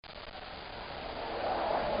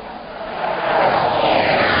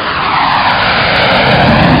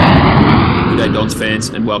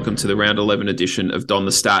fans, and welcome to the round 11 edition of Don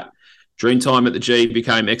the Stat. Dreamtime at the G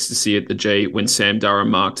became ecstasy at the G when Sam Durham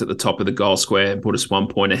marked at the top of the goal square and put us 1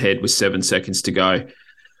 point ahead with 7 seconds to go.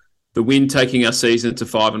 The win taking our season to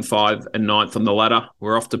 5-5 and 9th on the ladder.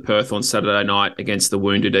 We're off to Perth on Saturday night against the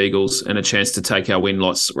Wounded Eagles and a chance to take our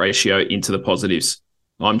win-loss ratio into the positives.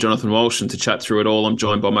 I'm Jonathan Walsh, and to chat through it all, I'm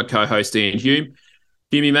joined by my co-host Ian Hume.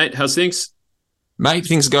 Hume, mate, how's things? Mate,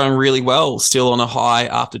 things are going really well. Still on a high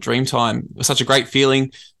after Dreamtime. It was such a great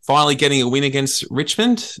feeling. Finally getting a win against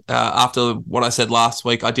Richmond. After what I said last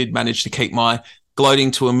week, I did manage to keep my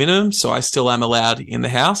gloating to a minimum, so I still am allowed in the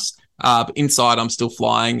house. But inside, I'm still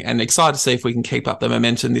flying and excited to see if we can keep up the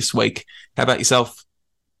momentum this week. How about yourself?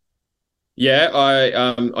 Yeah,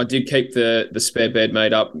 I did keep the spare bed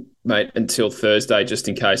made up, mate, until Thursday, just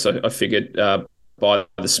in case. I figured by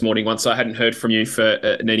this morning, once I hadn't heard from you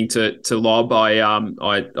for needing to lob,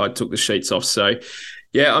 I took the sheets off. So,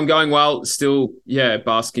 yeah, I'm going well. Still,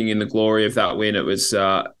 basking in the glory of that win. It was,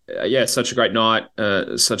 such a great night,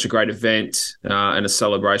 such a great event, and a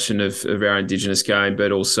celebration of our Indigenous game.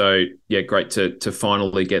 But also, great to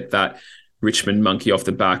finally get that Richmond monkey off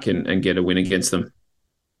the back and get a win against them.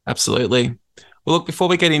 Absolutely. Well, look, before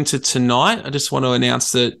we get into tonight, I just want to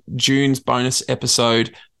announce that June's bonus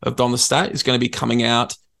episode of Don the Stat is going to be coming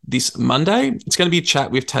out this Monday. It's going to be a chat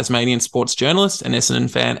with Tasmanian sports journalist and Essendon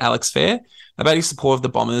fan Alex Fair about his support of the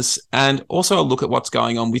Bombers, and also a look at what's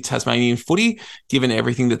going on with Tasmanian footy, given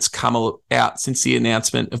everything that's come out since the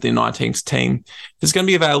announcement of their 19th team. It's going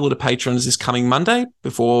to be available to patrons this coming Monday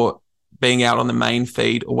before being out on the main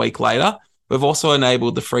feed a week later. We've also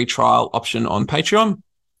enabled the free trial option on Patreon,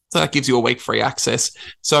 so that gives you a week free access.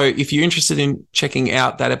 So if you're interested in checking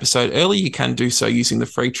out that episode early, you can do so using the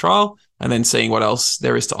free trial and then seeing what else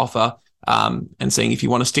there is to offer, and seeing if you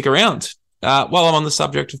want to stick around. While I'm on the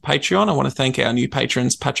subject of Patreon, I want to thank our new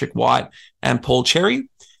patrons, Patrick White and Paul Cherry.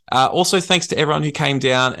 Also, thanks to everyone who came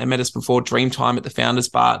down and met us before Dreamtime at the Founders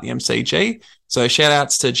Bar at the MCG. So shout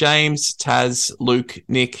outs to James, Taz, Luke,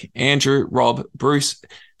 Nick, Andrew, Rob, Bruce,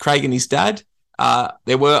 Craig and his dad.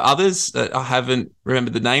 There were others that I haven't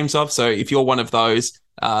remembered the names of. So if you're one of those,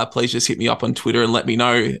 please just hit me up on Twitter and let me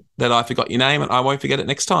know that I forgot your name, and I won't forget it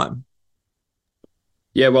next time.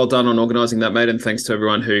 Yeah, well done on organising that, mate. And thanks to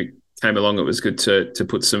everyone who came along. It was good to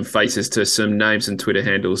put some faces to some names and Twitter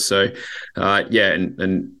handles. So,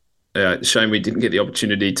 shame we didn't get the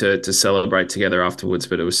opportunity to celebrate together afterwards,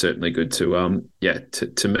 but it was certainly good to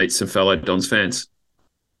meet some fellow Dons fans.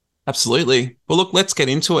 Absolutely. Well, look, let's get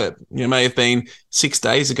into it. It may have been 6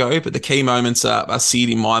 days ago, but the key moments are seared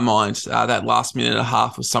in my mind. That last minute and a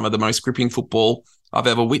half was some of the most gripping football I've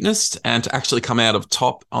ever witnessed, and to actually come out of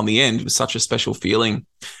top on the end was such a special feeling.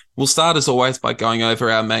 We'll start, as always, by going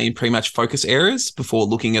over our main pre-match focus areas before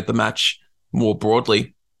looking at the match more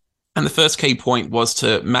broadly. And the first key point was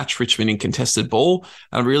to match Richmond in contested ball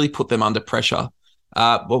and really put them under pressure.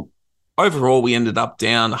 Overall, we ended up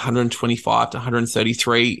down 125 to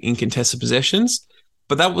 133 in contested possessions,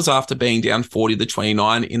 but that was after being down 40 to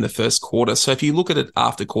 29 in the first quarter. So if you look at it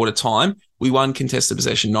after quarter time, we won contested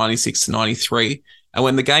possession 96 to 93. And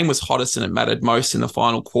when the game was hottest and it mattered most in the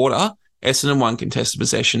final quarter, Essendon won contested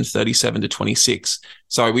possession 37 to 26.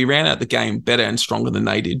 So we ran out the game better and stronger than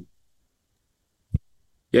they did.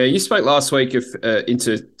 Yeah, you spoke last week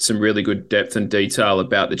into some really good depth and detail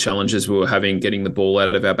about the challenges we were having getting the ball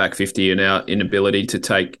out of our back 50 and our inability to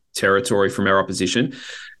take territory from our opposition.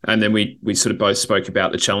 And then we sort of both spoke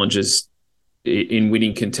about the challenges in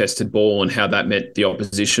winning contested ball and how that meant the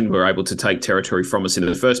opposition were able to take territory from us in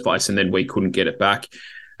the first place, and then we couldn't get it back.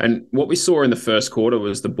 And what we saw in the first quarter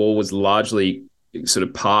was the ball was largely sort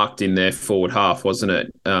of parked in their forward half, wasn't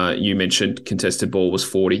it? You mentioned contested ball was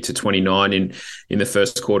 40 to 29 in the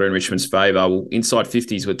first quarter in Richmond's favour. Well, inside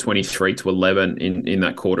 50s were 23 to 11 in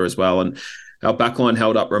that quarter as well. And our backline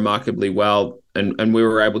held up remarkably well, and we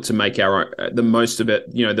were able to make the most of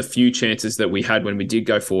it, the few chances that we had when we did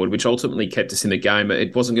go forward, which ultimately kept us in the game.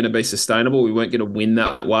 It wasn't going to be sustainable. We weren't going to win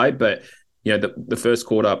that way, but the first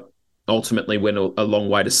quarter ultimately went a long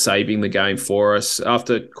way to saving the game for us.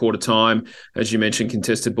 After quarter time, as you mentioned,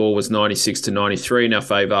 contested ball was 96 to 93 in our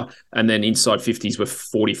favour, and then inside 50s were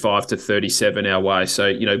 45 to 37 our way.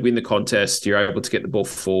 So, win the contest, you're able to get the ball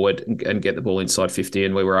forward and get the ball inside 50,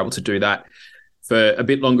 and we were able to do that for a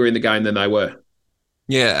bit longer in the game than they were.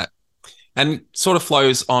 Yeah. And sort of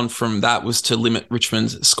flows on from that was to limit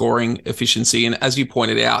Richmond's scoring efficiency. And as you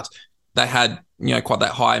pointed out, they had, quite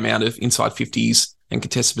that high amount of inside 50s and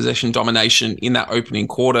contested possession domination in that opening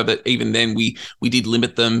quarter. But even then, we did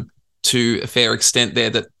limit them to a fair extent there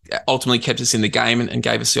that ultimately kept us in the game and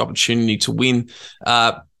gave us the opportunity to win.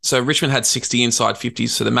 So Richmond had 60 inside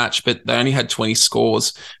 50s for the match, but they only had 20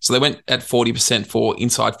 scores. So they went at 40% for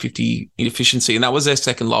inside 50 efficiency, and that was their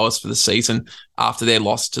second lowest for the season after their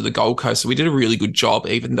loss to the Gold Coast. So we did a really good job,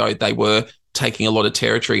 even though they were taking a lot of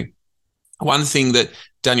territory. One thing that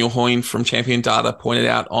Daniel Hoyne from Champion Data pointed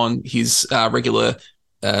out on his regular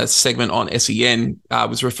segment on SEN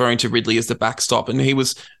was referring to Ridley as the backstop, and he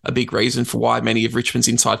was a big reason for why many of Richmond's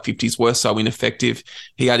inside 50s were so ineffective.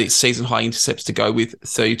 He had his season high intercepts to go with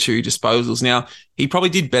 32 disposals. Now, he probably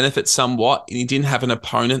did benefit somewhat, and he didn't have an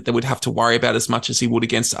opponent that would have to worry about as much as he would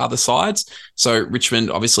against other sides. So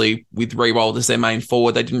Richmond, obviously, with Riewoldt as their main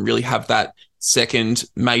forward, they didn't really have that second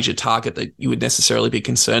major target that you would necessarily be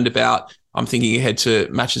concerned about. I'm thinking ahead to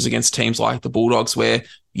matches against teams like the Bulldogs, where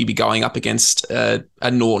you'd be going up against a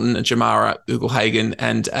Norton, a Jamara Ugelhagen,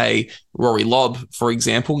 and a Rory Lobb, for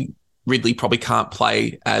example. Ridley probably can't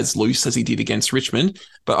play as loose as he did against Richmond,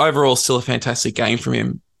 but overall still a fantastic game from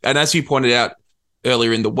him. And as you pointed out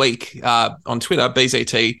earlier in the week on Twitter,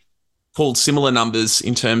 BZT pulled similar numbers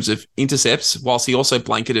in terms of intercepts, whilst he also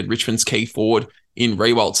blanketed Richmond's key forward in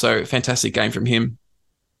Riewoldt. So fantastic game from him.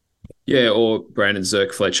 Yeah, or Brandon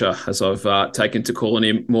Zerk Fletcher, as I've taken to calling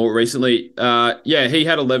him more recently. He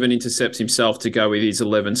had 11 intercepts himself to go with his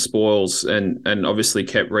 11 spoils, and obviously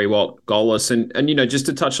kept Riewoldt goalless. And just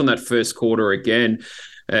to touch on that first quarter again,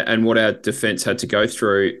 and what our defence had to go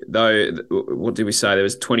through, though, what did we say? There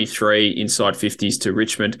was 23 inside 50s to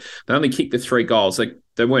Richmond. They only kicked the 3 goals.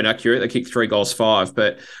 They weren't accurate. They kicked 3 goals, 5.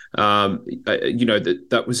 But,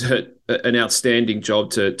 that was an outstanding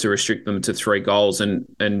job to restrict them to 3 goals. And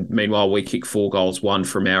meanwhile, we kicked 4 goals, 1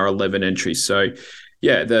 from our 11 entries. So,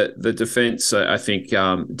 yeah, the defence, I think,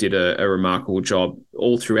 did a remarkable job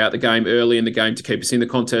all throughout the game, early in the game to keep us in the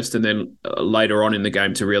contest, and then later on in the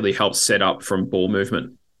game to really help set up from ball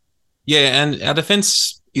movement. Yeah, and our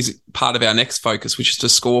defence is part of our next focus, which is to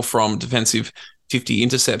score from defensive 50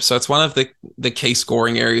 intercepts. So it's one of the key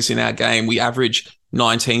scoring areas in our game. We average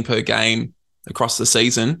 19 per game across the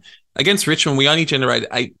season. Against Richmond, we only generated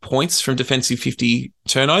 8 points from defensive 50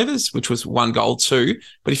 turnovers, which was 1 goal, 2.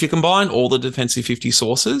 But if you combine all the defensive 50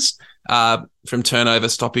 sources from turnover,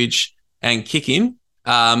 stoppage, and kick-in,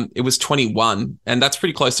 it was 21. And that's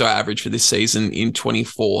pretty close to our average for this season in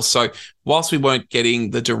 24. So whilst we weren't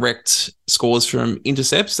getting the direct scores from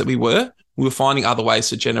intercepts that we were finding other ways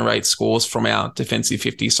to generate scores from our defensive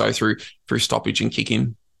 50, so through stoppage and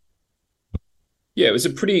kick-in. Yeah, it was a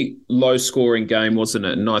pretty low-scoring game, wasn't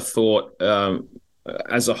it? And I thought,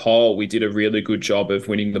 as a whole, we did a really good job of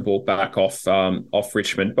winning the ball back off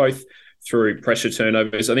Richmond, both through pressure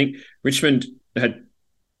turnovers. I think Richmond had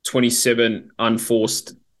 27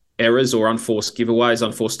 unforced errors or unforced giveaways,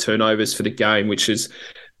 unforced turnovers for the game, which is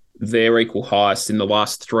their equal highest in the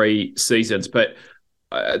last 3 seasons. But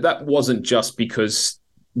that wasn't just because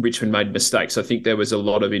Richmond made mistakes. I think there was a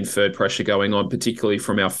lot of inferred pressure going on, particularly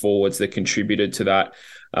from our forwards, that contributed to that.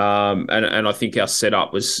 And I think our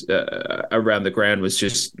setup was around the ground was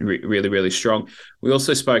just really, really strong. We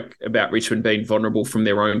also spoke about Richmond being vulnerable from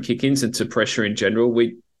their own kick-ins and to pressure in general.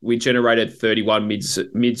 We generated 31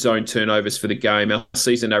 mid-zone turnovers for the game. Our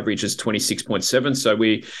season average is 26.7. So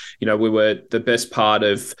we were the best part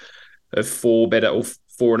of 4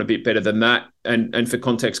 and a bit better than that. And for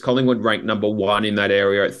context, Collingwood ranked number 1 in that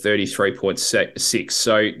area at 33.6.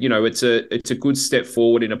 So, it's a good step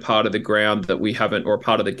forward in a part of the ground that we haven't, or a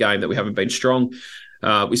part of the game that we haven't been strong.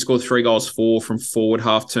 We scored 3 goals, 4 from forward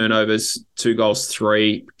half turnovers, 2 goals,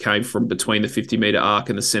 3 came from between the 50-metre arc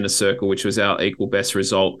and the centre circle, which was our equal best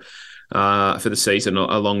result for the season,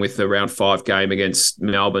 along with the round 5 game against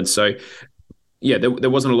Melbourne. So, yeah, there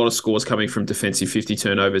wasn't a lot of scores coming from defensive 50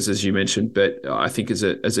 turnovers, as you mentioned, but I think as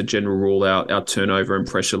a general rule, our turnover and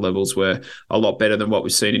pressure levels were a lot better than what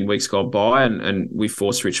we've seen in weeks gone by, and we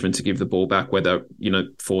forced Richmond to give the ball back, whether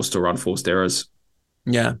forced or unforced errors.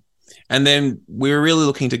 Yeah, and then we were really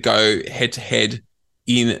looking to go head-to-head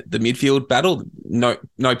in the midfield battle. No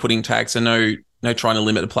putting tags, and no trying to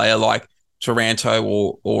limit a player like Taranto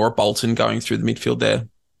or a Bolton going through the midfield there.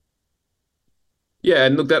 Yeah,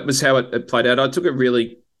 and look, that was how it played out. I took a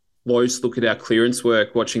really close look at our clearance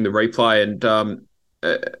work watching the replay, and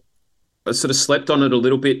I sort of slept on it a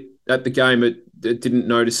little bit at the game. It didn't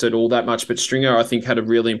notice it all that much, but Stringer, I think, had a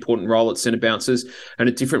really important role at centre bounces, and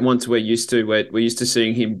a different one to we're used to. We're used to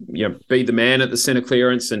seeing him, be the man at the centre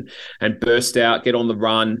clearance and burst out, get on the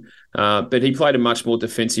run. But he played a much more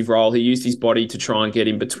defensive role. He used his body to try and get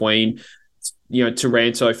in between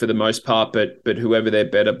Taranto for the most part, but whoever their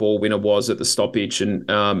better ball winner was at the stoppage,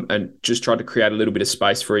 and just tried to create a little bit of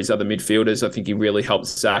space for his other midfielders. I think he really helped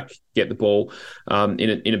Zach get the ball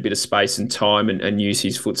in a bit of space and time and use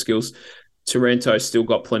his foot skills. Taranto still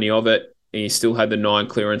got plenty of it. He still had the 9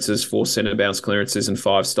 clearances, 4 centre bounce clearances, and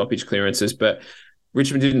 5 stoppage clearances. But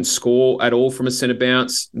Richmond didn't score at all from a centre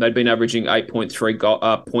bounce. They'd been averaging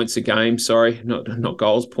 8.3 points a game. Sorry, not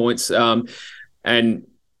goals, points. And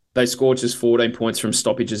they scored just 14 points from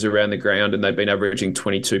stoppages around the ground, and they've been averaging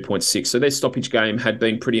 22.6. So their stoppage game had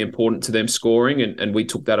been pretty important to them scoring, and we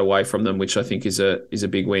took that away from them, which I think is a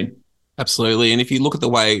big win. Absolutely. And if you look at the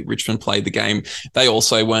way Richmond played the game, they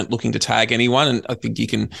also weren't looking to tag anyone. And I think you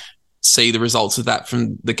can see the results of that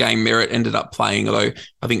from the game Merritt ended up playing, although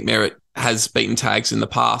I think Merritt has beaten tags in the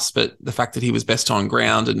past, but the fact that he was best on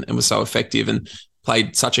ground and was so effective and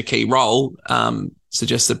played such a key role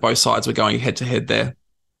suggests that both sides were going head to head there.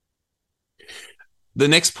 The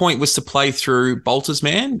next point was to play through Bolter's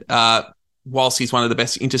man. Whilst he's one of the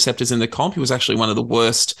best interceptors in the comp, he was actually one of the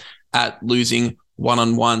worst at losing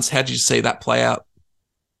one-on-ones. How did you see that play out?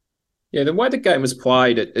 Yeah, the way the game was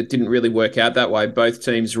played, it didn't really work out that way. Both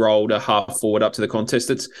teams rolled a half forward up to the contest.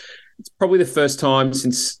 It's probably the first time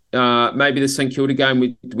since maybe the St Kilda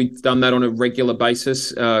game we've done that on a regular basis.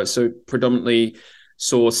 So predominantly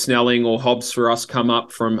saw Snelling or Hobbs for us come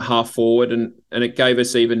up from half forward, and it gave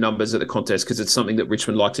us even numbers at the contest because it's something that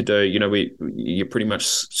Richmond like to do. You know, you pretty much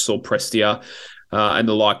saw Prestia and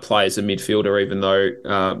the like play as a midfielder, even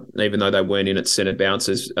though they weren't in at centre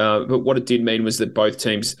bounces. But what it did mean was that both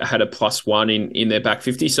teams had a +1 in their back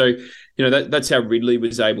 50. So, you know, that's how Ridley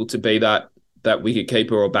was able to be that wicket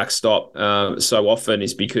keeper or backstop so often,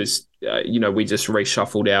 is because we just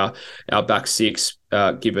reshuffled our back 6,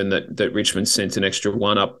 given that Richmond sent an extra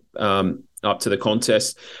 1 up to the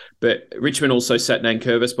contest. But Richmond also sat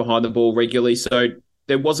Nankervis behind the ball regularly, so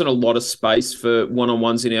there wasn't a lot of space for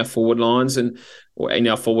one-on-ones in our forward lines And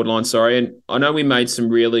I know we made some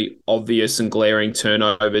really obvious and glaring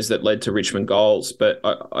turnovers that led to Richmond goals, but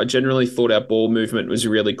I generally thought our ball movement was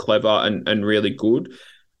really clever and really good.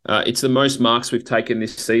 It's the most marks we've taken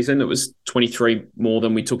this season. It was 23 more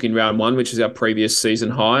than we took in round 1, which is our previous season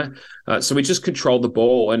high. So we just controlled the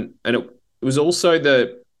ball, and it was also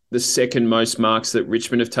the second most marks that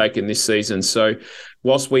Richmond have taken this season. So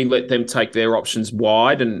whilst we let them take their options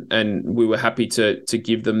wide and we were happy to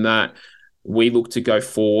give them that, we looked to go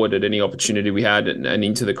forward at any opportunity we had and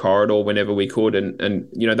into the corridor whenever we could. And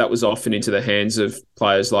that was often into the hands of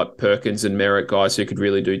players like Perkins and Merritt, guys who could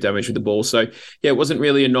really do damage with the ball. So, yeah, it wasn't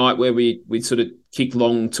really a night where we sort of kicked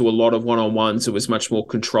long to a lot of one-on-ones. It was much more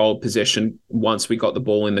controlled possession once we got the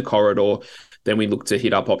ball in the corridor. Then we looked to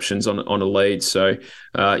hit up options on a lead. So,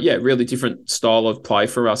 really different style of play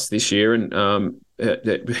for us this year, and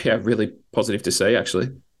really positive to see, actually.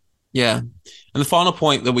 Yeah. And the final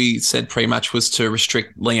point that we said pre-match was to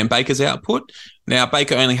restrict Liam Baker's output. Now,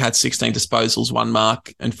 Baker only had 16 disposals, 1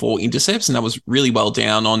 mark and 4 intercepts, and that was really well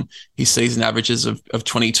down on his season averages of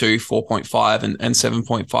 22, 4.5 and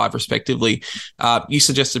 7.5 respectively. You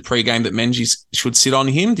suggested pre-game that Menzies should sit on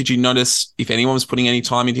him. Did you notice if anyone was putting any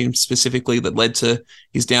time into him specifically that led to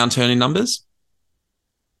his downturn in numbers?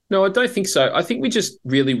 No, I don't think so. I think we just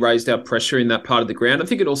really raised our pressure in that part of the ground. I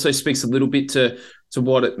think it also speaks a little bit to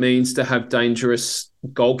what it means to have dangerous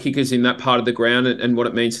goal kickers in that part of the ground and what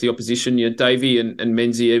it means to the opposition. You know, Davey and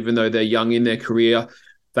Menzie, even though they're young in their career,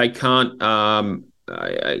 they can't,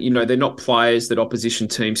 they're not players that opposition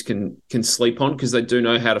teams can sleep on, because they do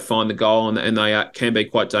know how to find the goal and they can be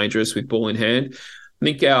quite dangerous with ball in hand. I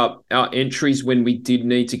think our entries when we did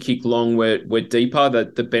need to kick long were deeper.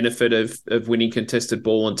 The benefit of winning contested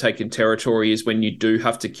ball and taking territory is when you do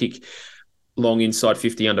have to kick long inside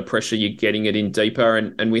 50 under pressure, you're getting it in deeper.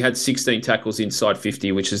 And we had 16 tackles inside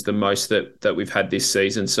 50, which is the most that we've had this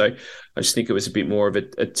season. So I just think it was a bit more of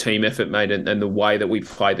a team effort, mate, and the way that we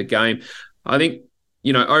play the game. I think,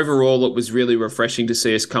 overall, it was really refreshing to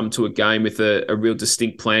see us come to a game with a real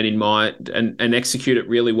distinct plan in mind and execute it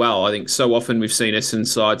really well. I think so often we've seen Essendon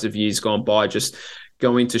sides of years gone by just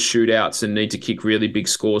go into shootouts and need to kick really big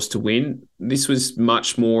scores to win. This was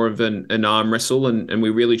much more of an arm wrestle, and we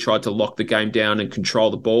really tried to lock the game down and control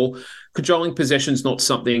the ball. Controlling possession is not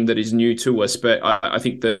something that is new to us, but I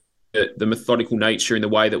think the methodical nature in the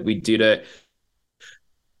way that we did it,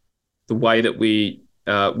 the way that we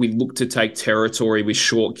looked to take territory with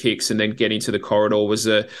short kicks and then get into the corridor was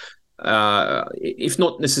if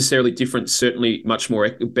not necessarily different, certainly much more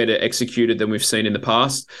better executed than we've seen in the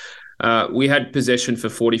past. We had possession for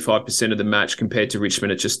 45% of the match compared to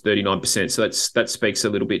Richmond at just 39%. So that speaks a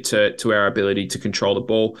little bit to our ability to control the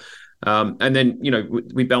ball. And then,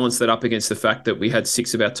 we balanced that up against the fact that we had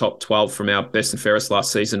 6 of our top 12 from our best and fairest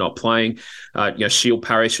last season not playing. Shield,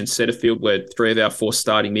 Parrish and Setterfield were 3 of our 4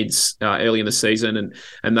 starting mids early in the season,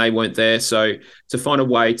 and they weren't there. So to find a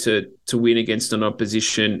way to win against an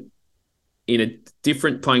opposition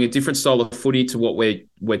playing a different style of footy to what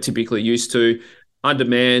we're typically used to,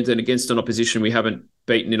 undermanned and against an opposition we haven't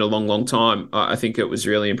beaten in a long, long time. I think it was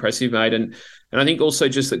really impressive, mate. And I think also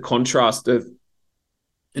just the contrast of,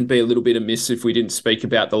 and be a little bit amiss if we didn't speak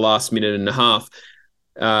about the last minute and a half.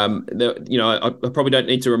 I probably don't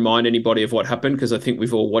need to remind anybody of what happened because I think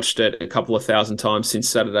we've all watched it a couple of thousand times since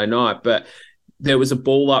Saturday night. But there was a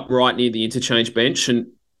ball up right near the interchange bench, and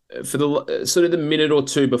for the sort of the minute or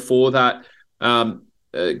two before that,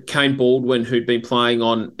 Kane Baldwin, who'd been playing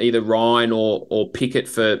on either Ryan or Pickett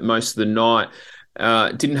for most of the night,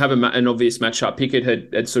 didn't have an obvious matchup. Pickett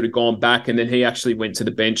had sort of gone back, and then he actually went to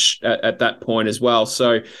the bench at that point as well.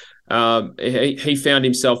 So he found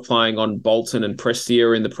himself playing on Bolton and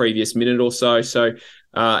Prestia in the previous minute or so. So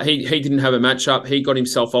he didn't have a matchup. He got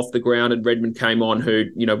himself off the ground, and Redmond came on, who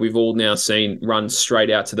we've all now seen run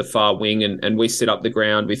straight out to the far wing, and we set up the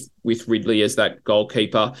ground with Ridley as that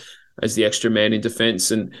goalkeeper, as the extra man in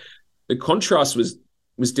defence. And the contrast was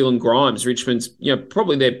Dylan Grimes, Richmond's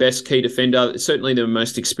probably their best key defender, certainly the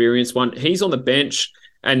most experienced one. He's on the bench,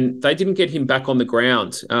 and they didn't get him back on the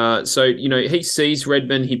ground. So he sees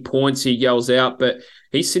Redmond, he points, he yells out, but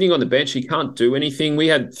he's sitting on the bench. He can't do anything. We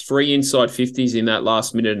had 3 inside 50s in that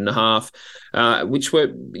last minute and a half, which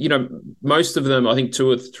were, most of them, I think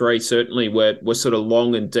 2 or 3 certainly were sort of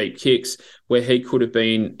long and deep kicks where he could have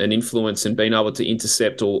been an influence and been able to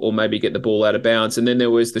intercept or maybe get the ball out of bounds. And then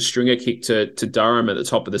there was the stringer kick to Durham at the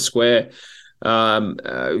top of the square. Grimes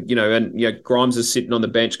is sitting on the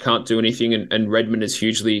bench, can't do anything, and Redmond is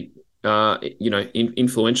hugely,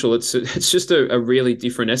 influential. It's just a really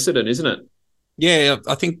different Essendon, isn't it? Yeah,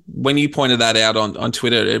 I think when you pointed that out on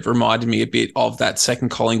Twitter, it reminded me a bit of that second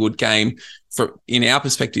Collingwood game in our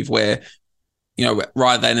perspective where,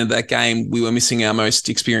 right at the end of that game, we were missing our most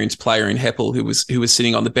experienced player in Heppel, who was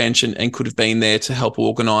sitting on the bench and could have been there to help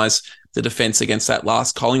organise the defence against that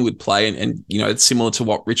last Collingwood play. And it's similar to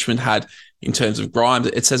what Richmond had in terms of Grimes.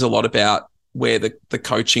 It says a lot about where the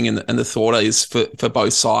coaching and the thought is for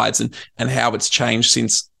both sides and how it's changed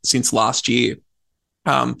since last year.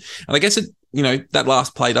 And I guess that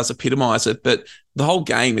last play does epitomise it, but the whole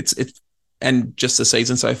game, it's and just the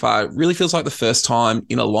season so far, it really feels like the first time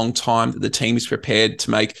in a long time that the team is prepared to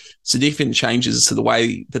make significant changes to the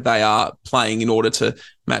way that they are playing in order to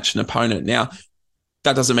match an opponent. Now,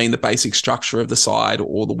 that doesn't mean the basic structure of the side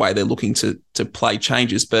or the way they're looking to play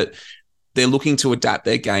changes, but they're looking to adapt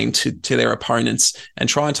their game to their opponents and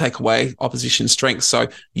try and take away opposition strengths. So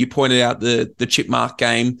you pointed out the chipmark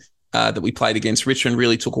game that we played against Richmond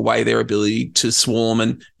really took away their ability to swarm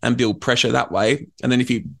and build pressure that way. And then if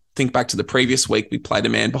you think back to the previous week, we played a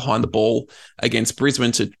man behind the ball against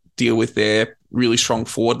Brisbane to deal with their really strong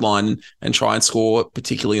forward line and try and score,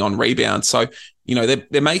 particularly on rebounds. So,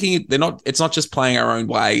 they're making it, it's not just playing our own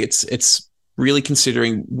way. It's really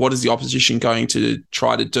considering what is the opposition going to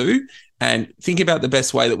try to do and think about the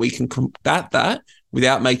best way that we can combat that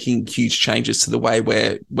without making huge changes to the way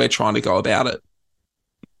we're trying to go about it.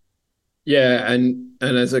 Yeah, and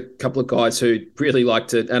as a couple of guys who really like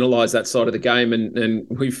to analyse that side of the game, and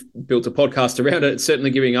we've built a podcast around it, it's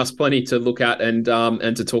certainly giving us plenty to look at and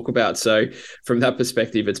to talk about. So from that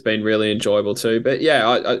perspective, it's been really enjoyable too. But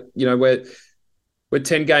yeah, we're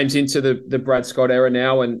 10 games into the Brad Scott era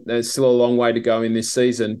now, and there's still a long way to go in this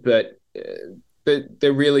season. But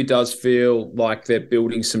there really does feel like they're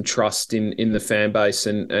building some trust in the fan base,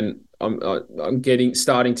 and I'm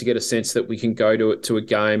starting to get a sense that we can go to a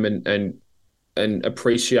game and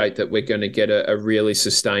appreciate that we're going to get a really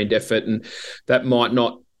sustained effort, and that might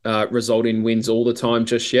not result in wins all the time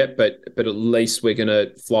just yet, but at least we're going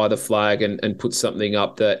to fly the flag and put something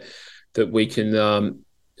up that we can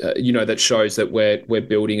that shows that we're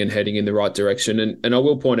building and heading in the right direction. And I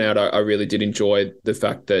will point out, I really did enjoy the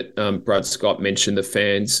fact that Brad Scott mentioned the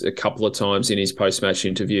fans a couple of times in his post-match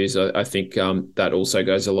interviews. I think that also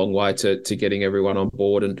goes a long way to getting everyone on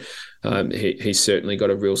board. And he's certainly got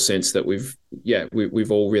a real sense that we've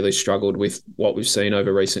all really struggled with what we've seen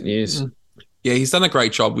over recent years. Yeah, he's done a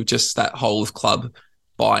great job with just that whole of club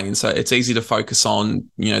buy-in. So it's easy to focus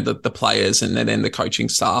on, the players and then the coaching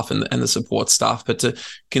staff and the support staff, but to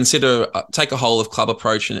take a whole of club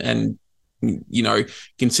approach and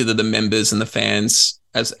consider the members and the fans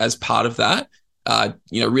as part of that,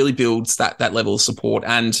 really builds that level of support.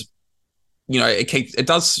 And, it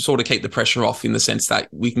does sort of keep the pressure off in the sense that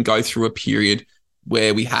we can go through a period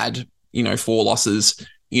where we had, 4 losses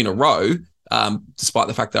in a row, despite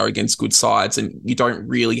the fact they're against good sides, and you don't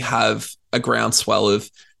really have a groundswell of,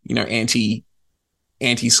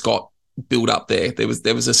 anti-Scott build up there. There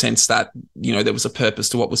was a sense that, there was a purpose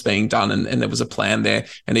to what was being done, and there was a plan there.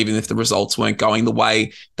 And even if the results weren't going the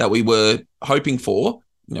way that we were hoping for,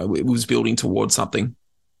 it was building towards something.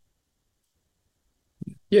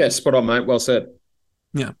 Yeah, spot on, mate. Well said.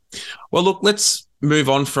 Yeah. Well, look, let's move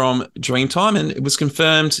on from Dreamtime. And it was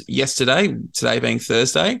confirmed yesterday, today being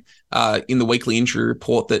Thursday, in the weekly injury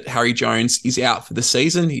report that Harry Jones is out for the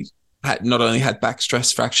season. He had not only had back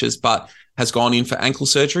stress fractures, but has gone in for ankle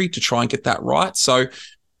surgery to try and get that right. So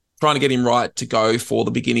trying to get him right to go for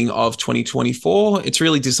the beginning of 2024. It's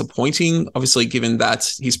really disappointing, obviously, given that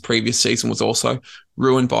his previous season was also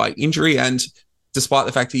ruined by injury. And despite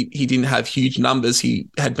the fact he didn't have huge numbers, he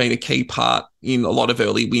had been a key part in a lot of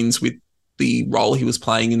early wins with the role he was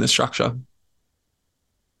playing in the structure.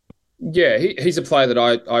 Yeah, he's a player that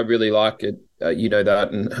I really like. You know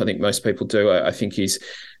that, and I think most people do. I think he's,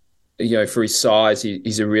 for his size,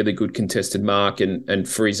 he's a really good contested mark, and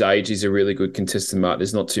for his age, he's a really good contested mark.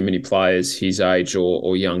 There's not too many players his age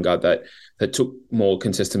or younger that took more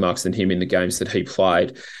contested marks than him in the games that he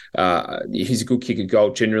played. He's a good kicker goal.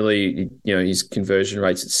 Generally, his conversion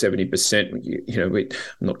rate's at 70%. I'm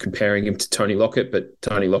not comparing him to Tony Lockett, but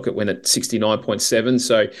Tony Lockett went at 69.7.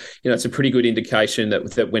 So, it's a pretty good indication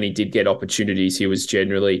that when he did get opportunities, he was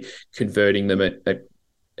generally converting them at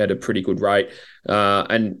a pretty good rate.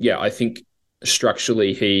 I think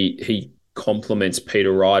structurally he complements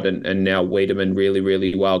Peter Wright and now Wiedemann really,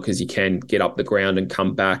 really well, because he can get up the ground and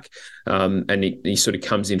come back. And he sort of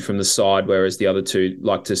comes in from the side, whereas the other two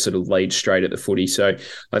like to sort of lead straight at the footy. So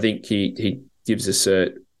I think he gives us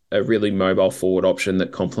a really mobile forward option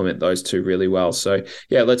that complement those two really well. So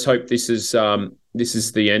yeah, let's hope this is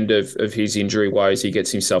the end of his injury woes. He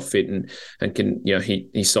gets himself fit and can,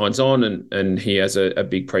 he signs on and he has a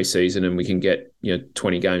big preseason, and we can get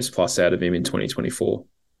 20 games plus out of him in 2024.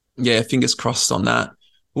 Yeah, fingers crossed on that.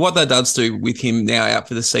 What that does do with him now out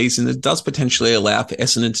for the season, it does potentially allow for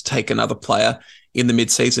Essendon to take another player in the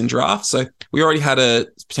mid-season draft. So we already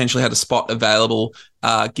potentially had a spot available,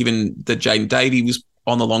 given that Jaden Davey was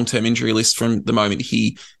on the long-term injury list from the moment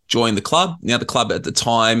he joined the club. Now, the club at the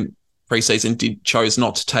time, pre-season, chose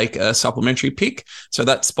not to take a supplementary pick. So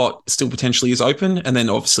that spot still potentially is open. And then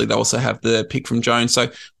obviously they also have the pick from Jones.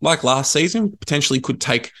 So like last season, potentially could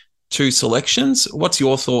take 2 selections. What's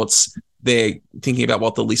your thoughts there, thinking about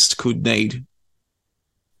what the list could need?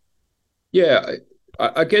 Yeah,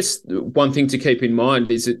 I guess one thing to keep in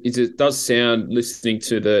mind is it does sound, listening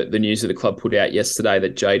to the news that the club put out yesterday,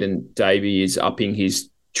 that Jaden Davey is upping his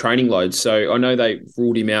training load. So I know they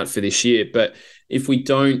ruled him out for this year, but if we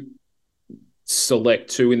don't select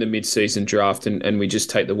 2 in the mid-season draft and we just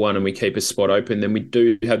take the 1 and we keep a spot open, then we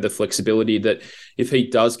do have the flexibility that if he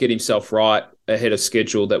does get himself right ahead of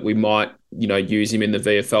schedule, that we might, use him in the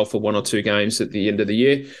VFL for 1 or 2 games at the end of the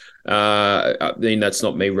year. I mean, that's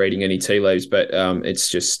not me reading any tea leaves, but it's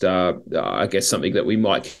just, I guess, something that we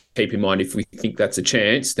might keep in mind if we think that's a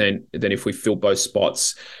chance. Then if we fill both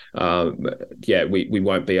spots, we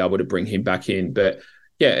won't be able to bring him back in. But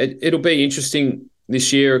yeah, it'll be interesting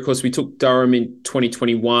this year. Of course, we took Durham in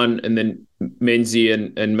 2021, and then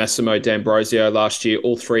Menzies and Massimo D'Ambrosio last year.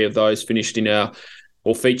 All 3 of those finished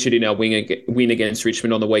featured in our win against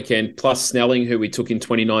Richmond on the weekend, plus Snelling, who we took in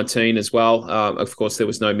 2019 as well. Of course, there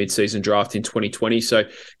was no mid-season draft in 2020. So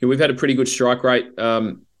we've had a pretty good strike rate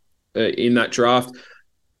in that draft.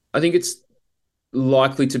 I think it's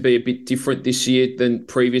likely to be a bit different this year than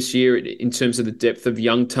previous year in terms of the depth of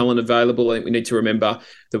young talent available. I think we need to remember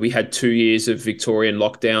that we had 2 years of Victorian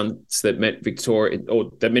lockdowns that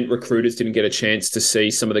meant recruiters didn't get a chance to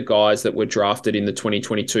see some of the guys that were drafted in the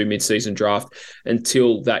 2022 mid-season draft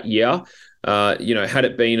until that year. Had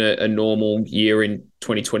it been a normal year in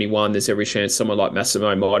 2021, there's every chance someone like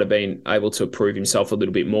Massimo might have been able to prove himself a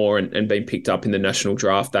little bit more and been picked up in the national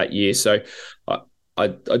draft that year. So I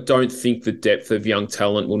don't think the depth of young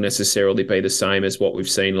talent will necessarily be the same as what we've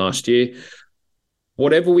seen last year.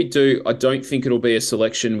 Whatever we do, I don't think it'll be a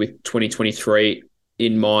selection with 2023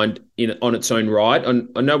 in mind on its own right.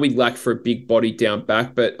 I know we lack for a big body down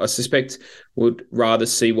back, but I suspect we'd rather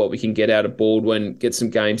see what we can get out of Baldwin, get some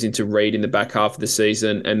games into Reid in the back half of the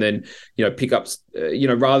season, and then pick up,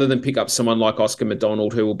 rather than pick up someone like Oscar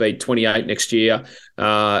McDonald, who will be 28 next year.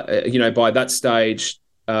 By that stage,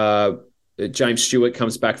 James Stewart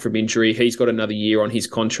comes back from injury. He's got another year on his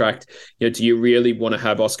contract. Do you really want to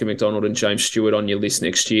have Oscar McDonald and James Stewart on your list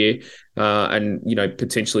next year, and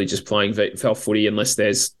potentially just playing VFL footy unless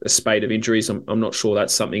there's a spate of injuries? I'm not sure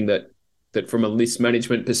that's something that from a list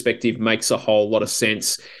management perspective makes a whole lot of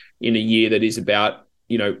sense in a year that is about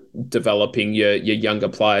developing your younger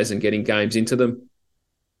players and getting games into them.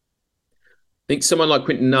 think someone like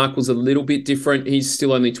Quinton Narkle's a little bit different. He's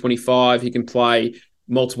still only 25. He can play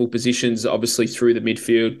multiple positions, obviously through the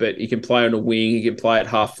midfield, but he can play on a wing. He can play at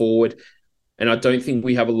half forward. And I don't think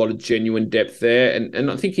we have a lot of genuine depth there. And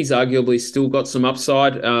I think he's arguably still got some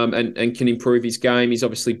upside and can improve his game. He's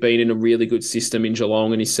obviously been in a really good system in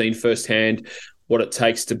Geelong, and he's seen firsthand what it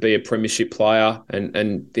takes to be a premiership player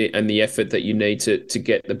and the effort that you need to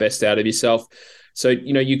get the best out of yourself. So,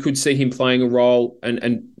 you could see him playing a role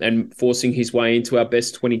and forcing his way into our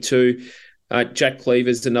best 22. Jack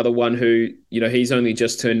Cleaver's another one who, he's only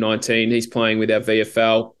just turned 19. He's playing with our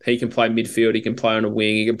VFL. He can play midfield. He can play on a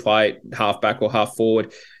wing. He can play half back or half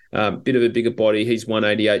forward. Bit of a bigger body. He's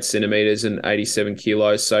 188 centimetres and 87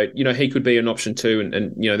 kilos. So, he could be an option too.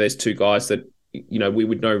 And there's two guys that, we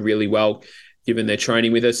would know really well given their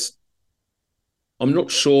training with us. I'm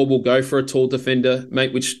not sure we'll go for a tall defender,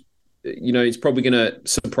 mate, which, is probably going to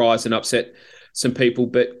surprise and upset some people.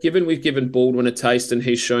 But given we've given Baldwin a taste and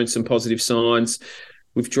he's shown some positive signs,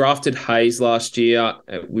 we've drafted Hayes last year.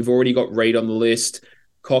 We've already got Reid on the list.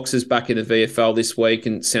 Cox is back in the VFL this week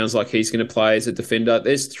and sounds like he's going to play as a defender.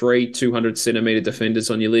 There's 3 200-centimetre defenders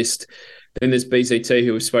on your list. Then there's BZT,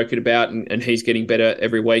 who we've spoken about, and he's getting better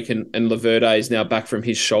every week. And Laverde is now back from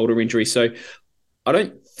his shoulder injury. So I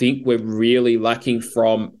don't think we're really lacking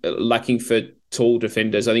for tall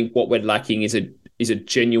defenders. I think what we're lacking is a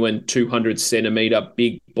genuine 200-centimetre,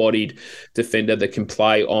 big-bodied defender that can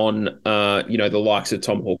play on, the likes of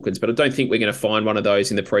Tom Hawkins. But I don't think we're going to find one of those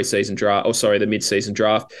in the preseason draft, the mid-season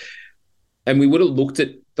draft. And we would have looked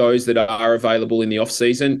at those that are available in the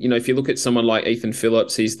off-season. If you look at someone like Ethan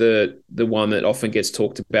Phillips, he's the one that often gets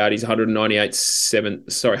talked about. He's 198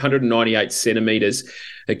 centimetres,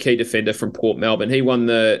 a key defender from Port Melbourne. He won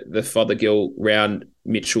the Fothergill Round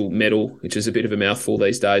Mitchell medal, which is a bit of a mouthful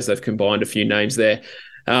these days. They've combined a few names there.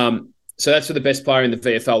 So that's for the best player in the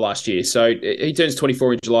VFL last year. So he turns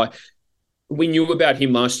 24 in July. We knew about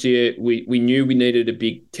him last year. We knew we needed a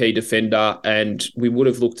big key defender, and we would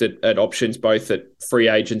have looked at options both at free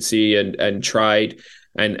agency and trade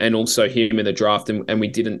and also him in the draft, and we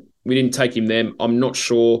didn't take him then. I'm not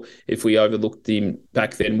sure if we overlooked him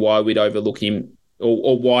back then, why we'd overlook him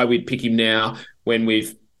or why we'd pick him now when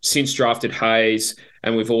we've since drafted Hayes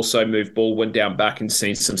and we've also moved Baldwin down back and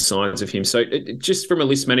seen some signs of him. So just from a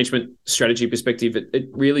list management strategy perspective, it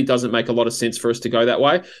really doesn't make a lot of sense for us to go that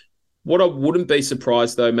way. What I wouldn't be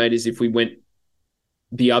surprised, though, mate, is if we went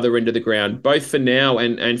the other end of the ground, both for now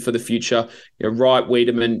and for the future. Wright,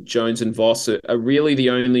 Wiedemann, Jones and Voss are really the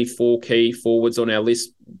only 4 key forwards on our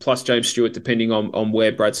list, plus James Stewart, depending on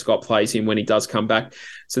where Brad Scott plays him when he does come back.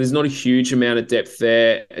 So there's not a huge amount of depth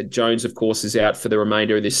there. Jones, of course, is out for the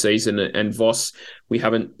remainder of this season, and Voss we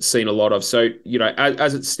haven't seen a lot of. So,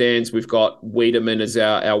 as it stands, we've got Wiedemann as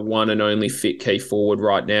our one and only fit key forward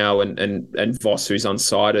right now, and Voss, who's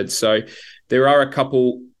unsighted. So there are a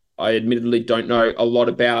couple I admittedly don't know a lot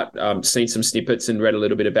about, seen some snippets and read a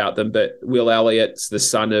little bit about them, but Will Elliott's the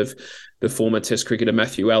son of the former Test cricketer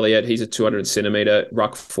Matthew Elliott. He's a 200-centimetre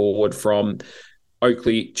ruck forward from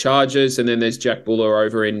Oakley Chargers. And then there's Jack Buller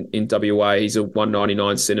over in WA. He's a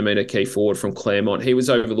 199-centimetre key forward from Claremont. He was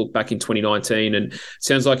overlooked back in 2019 and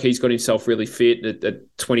sounds like he's got himself really fit.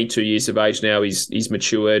 At 22 years of age now, he's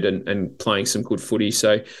matured and playing some good footy.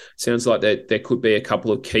 So sounds like there could be a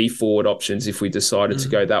couple of key forward options if we decided to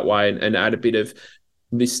go that way and add a bit of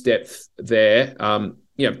list depth there.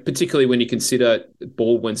 Particularly when you consider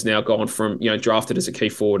Baldwin's now gone from, drafted as a key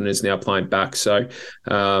forward and is now playing back. So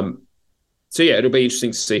it'll be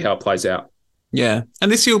interesting to see how it plays out. Yeah.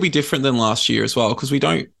 And this year will be different than last year as well, because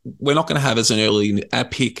we're not going to have as an early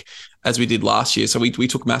pick as we did last year. So we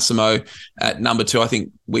took Massimo at number 2. I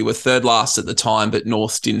think we were third last at the time, but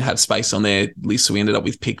North didn't have space on their list. So we ended up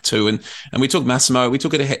with pick 2 and we took Massimo. We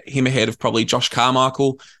took him ahead of probably Josh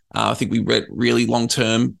Carmichael. I think we read really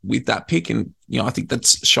long-term with that pick. And, I think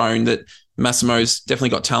that's shown that Massimo's definitely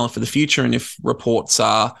got talent for the future. And if reports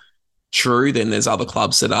are true, then there's other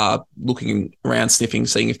clubs that are looking around, sniffing,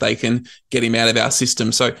 seeing if they can get him out of our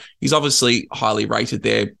system. So he's obviously highly rated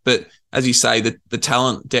there. But as you say, the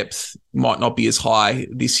talent depth might not be as high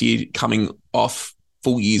this year, coming off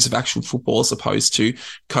full years of actual football as opposed to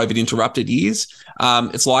COVID interrupted years.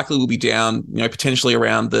 It's likely we'll be down, potentially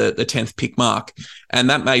around the 10th pick mark. And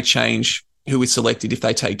that may change who is selected if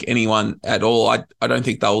they take anyone at all. I don't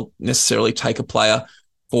think they'll necessarily take a player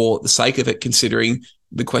for the sake of it, considering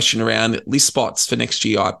the question around list spots for next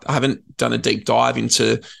year. I haven't done a deep dive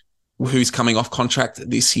into who's coming off contract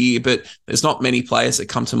this year, but there's not many players that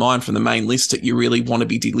come to mind from the main list that you really want to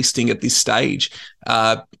be delisting at this stage.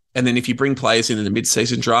 And then if you bring players in the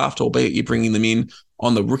mid-season draft, albeit you're bringing them in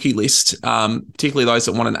on the rookie list, particularly those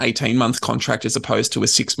that want an 18-month contract as opposed to a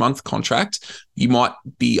 6-month contract, you might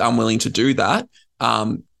be unwilling to do that,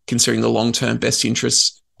 considering the long-term best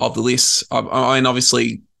interests of the list. I mean,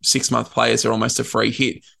 obviously, 6-month players are almost a free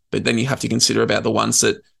hit, but then you have to consider about the ones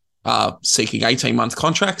that are seeking 18-month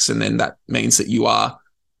contracts, and then that means that you are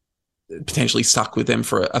potentially stuck with them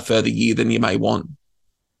for a further year than you may want.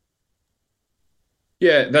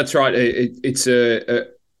 Yeah, that's right.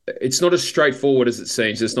 It's not as straightforward as it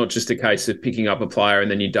seems. It's not just a case of picking up a player and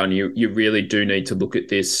then you're done. You really do need to look at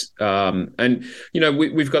this. And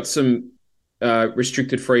we've got some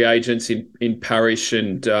restricted free agents in Parish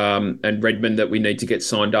and Redmond that we need to get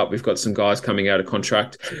signed up. We've got some guys coming out of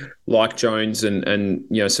contract like Jones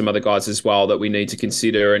and some other guys as well that we need to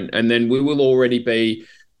consider. And then we will already be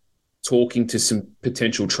talking to some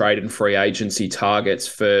potential trade and free agency targets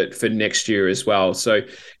for next year as well. So,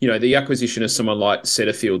 the acquisition of someone like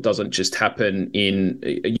Setterfield doesn't just happen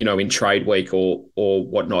in trade week or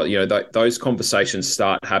whatnot. Those conversations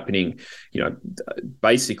start happening,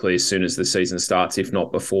 basically as soon as the season starts, if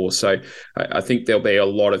not before. So I think there'll be a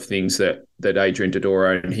lot of things that Adrian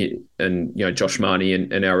Dodoro and Josh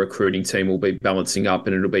Marnie and our recruiting team will be balancing up,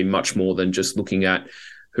 and it'll be much more than just looking at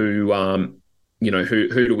who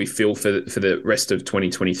do we feel for the rest of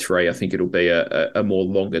 2023? I think it'll be a more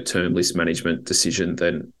longer term list management decision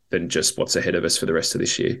than just what's ahead of us for the rest of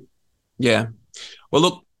this year. Yeah. Well,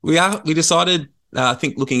 look, we decided, I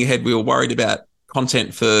think looking ahead, we were worried about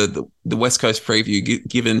content for the West Coast preview,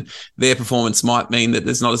 given their performance might mean that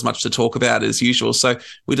there's not as much to talk about as usual. So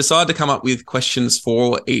we decided to come up with questions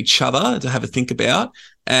for each other to have a think about.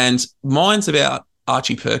 And mine's about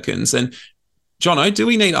Archie Perkins. And Jono, do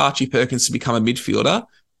we need Archie Perkins to become a midfielder,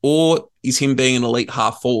 or is him being an elite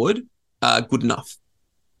half forward good enough?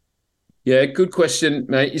 Yeah, good question,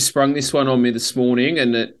 mate. You sprung this one on me this morning,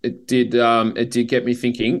 and it did get me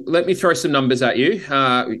thinking. Let me throw some numbers at you.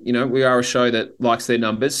 We are a show that likes their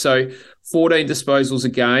numbers. So 14 disposals a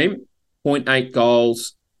game, 0.8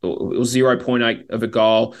 goals, or 0.8 of a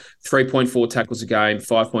goal, 3.4 tackles a game,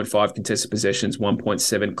 5.5 contested possessions,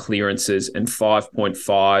 1.7 clearances, and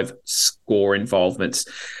 5.5 score involvements.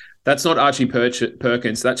 That's not Archie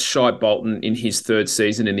Perkins. That's Shai Bolton in his third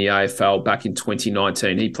season in the AFL back in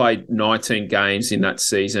 2019. He played 19 games in that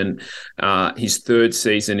season, his third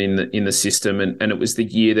season in the system, and it was the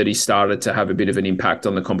year that he started to have a bit of an impact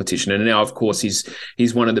on the competition. And now, of course,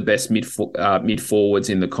 he's one of the best mid forwards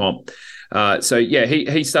in the comp.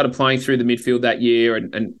 He started playing through the midfield that year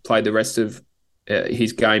and played the rest of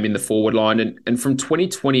his game in the forward line. And from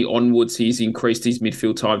 2020 onwards, he's increased his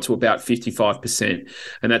midfield time to about 55%.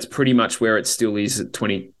 And that's pretty much where it still is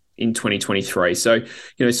in 2023. So,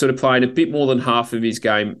 sort of playing a bit more than half of his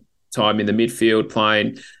game time in the midfield,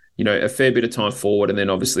 playing, a fair bit of time forward, and then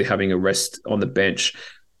obviously having a rest on the bench.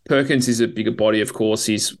 Perkins is a bigger body, of course.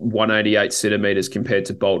 He's 188 centimetres compared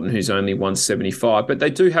to Bolton, who's only 175. But they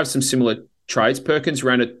do have some similar traits. Perkins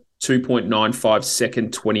ran a 2.95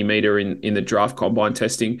 second 20 metre in the draft combine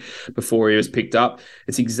testing before he was picked up.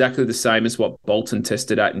 It's exactly the same as what Bolton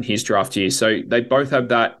tested at in his draft year. So they both have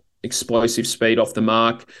that explosive speed off the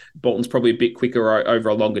mark. Bolton's probably a bit quicker over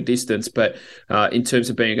a longer distance, but in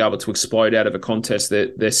terms of being able to explode out of a contest,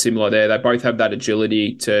 they're similar there. They both have that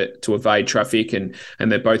agility to evade traffic, and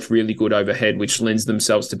they're both really good overhead, which lends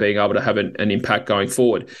themselves to being able to have an impact going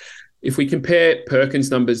forward. If we compare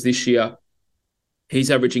Perkins' numbers this year, he's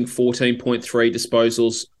averaging 14.3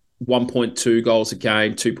 disposals, 1.2 goals a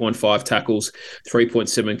game, 2.5 tackles,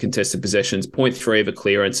 3.7 contested possessions, 0.3 of a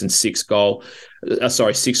clearance, and 6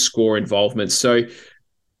 score involvements. So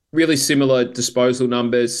really similar disposal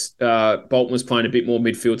numbers. Bolton was playing a bit more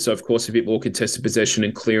midfield, so of course a bit more contested possession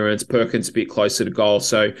and clearance. Perkins a bit closer to goal,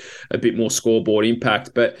 so a bit more scoreboard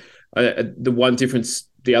impact. But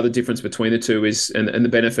the other difference between the two is, and the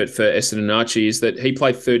benefit for Essendon and Archie, is that he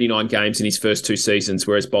played 39 games in his first 2 seasons,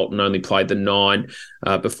 whereas Bolton only played the 9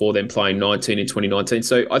 before then playing 19 in 2019.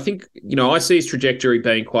 So I think, I see his trajectory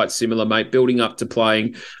being quite similar, mate, building up to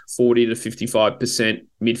playing 40 to 55%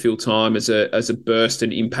 midfield time as a burst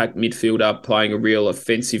and impact midfielder, playing a real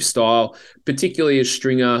offensive style, particularly as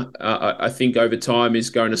Stringer, I think over time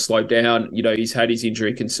is going to slow down. He's had his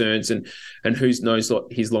injury concerns and who knows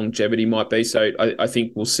what his longevity might be. So I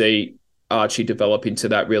think we'll see Archie develop into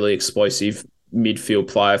that really explosive midfield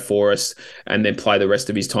player for us, and then play the rest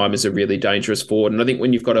of his time as a really dangerous forward. And I think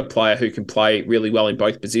when you've got a player who can play really well in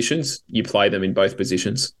both positions, you play them in both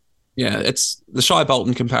positions. Yeah, it's the Shai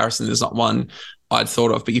Bolton comparison is not one I'd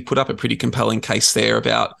thought of, but you put up a pretty compelling case there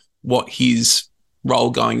about what his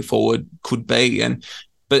role going forward could be. And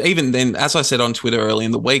But even then, as I said on Twitter early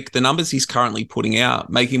in the week, the numbers he's currently putting out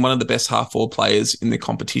make him one of the best half-forward players in the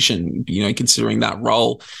competition, considering that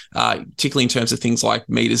role, particularly in terms of things like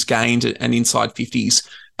meters gained and inside 50s.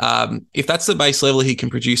 If that's the base level he can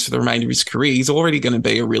produce for the remainder of his career, he's already going to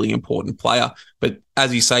be a really important player. But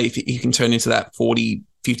as you say, if he can turn into that 40,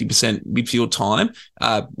 50% midfield time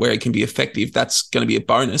where he can be effective, that's going to be a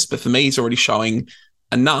bonus. But for me, he's already showing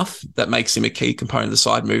enough that makes him a key component of the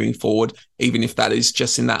side moving forward, even if that is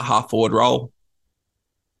just in that half-forward role.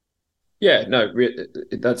 Yeah, no,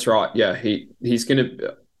 that's right. Yeah, he's going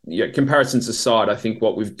to... Yeah, comparisons aside, I think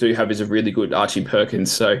what we do have is a really good Archie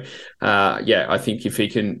Perkins. So, I think if he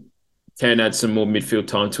can add some more midfield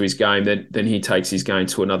time to his game, then he takes his game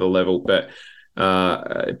to another level. But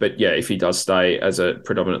if he does stay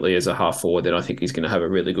predominantly as a half forward, then I think he's going to have a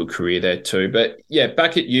really good career there too. But yeah,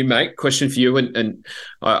 back at you, mate. Question for you, and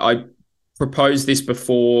I proposed this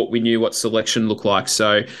before we knew what selection looked like.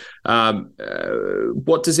 So,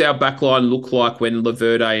 what does our backline look like when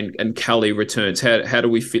Laverde and Kelly returns? How do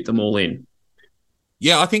we fit them all in?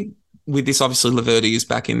 Yeah, I think with this, obviously Laverde is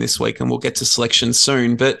back in this week, and we'll get to selection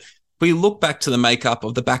soon. But we look back to the makeup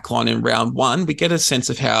of the backline in round one, we get a sense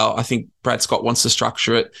of how I think Brad Scott wants to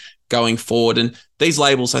structure it going forward. And these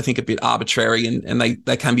labels, I think, are a bit arbitrary, and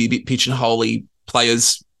they can be a bit pigeonholey.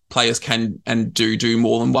 Players can and do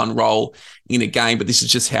more than one role in a game, but this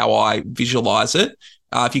is just how I visualize it.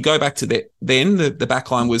 If you go back to the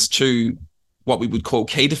backline was two what we would call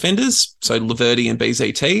key defenders, so Laverde and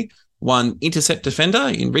BZT, one intercept defender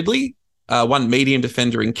in Ridley, one medium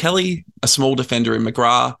defender in Kelly, a small defender in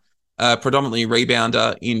McGrath, predominantly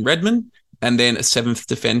rebounder in Redmond, and then a seventh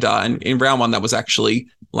defender. And in round one, that was actually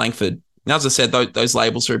Langford. Now, as I said, those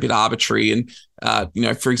labels are a bit arbitrary. And,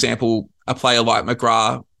 for example, a player like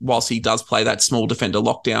McGrath, whilst he does play that small defender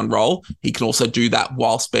lockdown role, he can also do that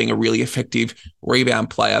whilst being a really effective rebound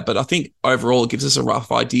player. But I think overall it gives us a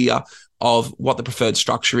rough idea of what the preferred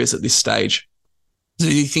structure is at this stage. So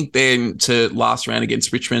you think then to last round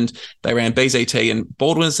against Richmond, they ran BZT and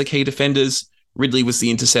Baldwin as the key defenders. Ridley was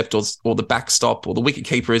the intercept or the backstop or the wicket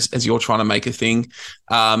keeper as you're trying to make a thing.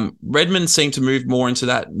 Redmond seemed to move more into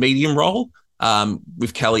that medium role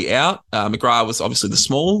with Kelly out. McGrath was obviously the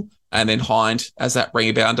small, and then Hind as that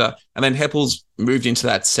rebounder. And then Heppel's moved into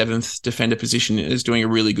that seventh defender position and is doing a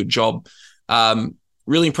really good job.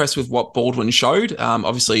 Really impressed with what Baldwin showed.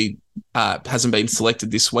 Obviously hasn't been selected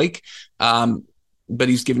this week, but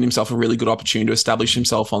he's given himself a really good opportunity to establish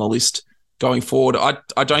himself on the list going forward.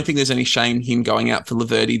 I don't think there's any shame him going out for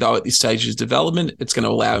Laverde, though, at this stage of his development. It's going to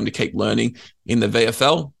allow him to keep learning in the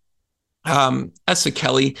VFL. As for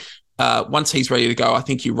Kelly, once he's ready to go, I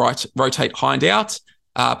think you rotate Hind out,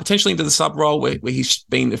 potentially into the sub role where he's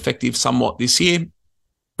been effective somewhat this year.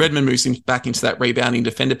 Redmond moves him back into that rebounding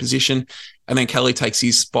defender position, and then Kelly takes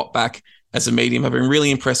his spot back as a medium. I've been really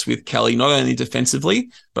impressed with Kelly, not only defensively,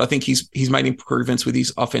 but I think he's made improvements with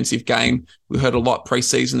his offensive game. We heard a lot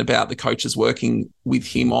pre-season about the coaches working with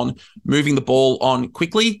him on moving the ball on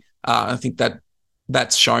quickly. I think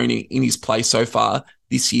that's shown in his play so far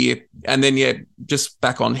this year. And then, just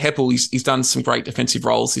back on Heppel, he's done some great defensive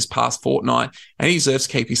roles this past fortnight, and he deserves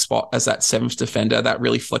to keep his spot as that seventh defender, that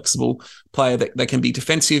really flexible player that can be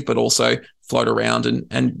defensive but also float around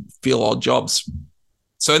and fill odd jobs.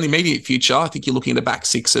 So in the immediate future, I think you're looking at a back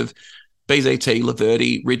six of BZT,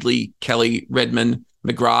 Laverde, Ridley, Kelly, Redmond,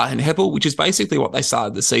 McGrath, and Heppel, which is basically what they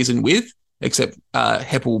started the season with, except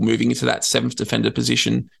Heppel moving into that seventh defender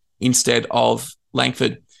position instead of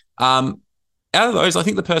Langford. Out of those, I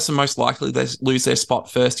think the person most likely to lose their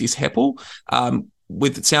spot first is Heppel.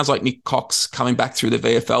 With it sounds like Nick Cox coming back through the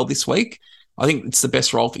VFL this week. I think it's the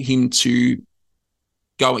best role for him to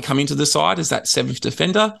come into the side as that seventh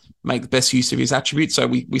defender, make the best use of his attributes. So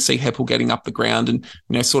we see Heppel getting up the ground and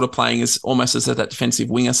sort of playing as almost as that defensive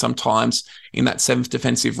winger sometimes in that seventh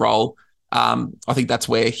defensive role. I think that's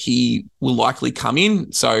where he will likely come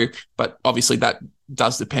in. So, but obviously that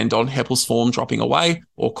does depend on Heppel's form dropping away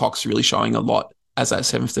or Cox really showing a lot as that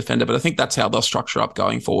seventh defender. But I think that's how they'll structure up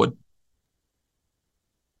going forward.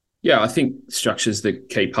 Yeah, I think structure's the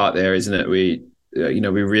key part there, isn't it? We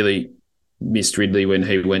really missed Ridley when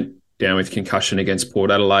he went down with concussion against Port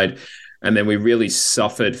Adelaide, and then we really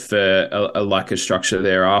suffered for a lack of structure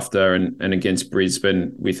thereafter and against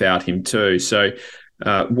Brisbane without him too. So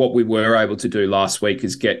what we were able to do last week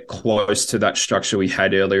is get close to that structure we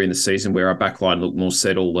had earlier in the season where our backline looked more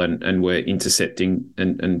settled and we're intercepting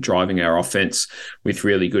and driving our offense with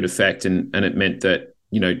really good effect. And it meant that,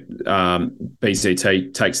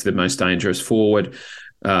 BZT takes the most dangerous forward.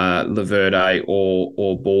 Laverde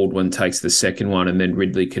or Baldwin takes the second one, and then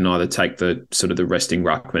Ridley can either take the sort of the resting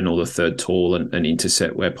ruckman or the third tall and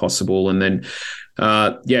intercept where possible. And then,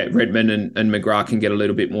 Redmond and McGrath can get a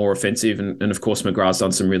little bit more offensive. And of course, McGrath's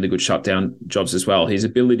done some really good shutdown jobs as well. His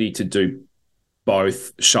ability to do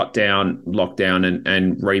both shut down, lock down,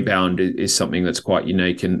 and rebound is something that's quite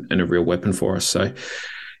unique and a real weapon for us. So,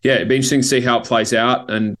 yeah, it'd be interesting to see how it plays out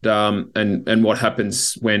and what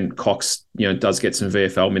happens when Cox, does get some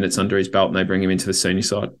VFL minutes under his belt and they bring him into the senior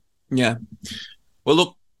side. Yeah. Well,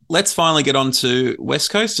 look, let's finally get on to West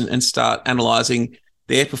Coast and start analysing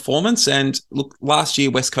their performance. And look, last year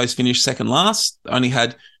West Coast finished second last, only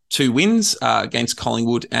had 2 wins against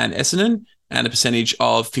Collingwood and Essendon, and a percentage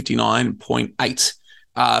of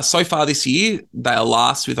 59.8. So far this year, they are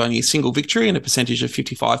last with only a single victory and a percentage of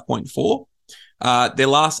 55.4. Their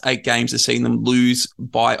last 8 games have seen them lose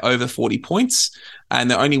by over 40 points,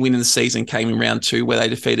 and the only win in the season came in round 2 where they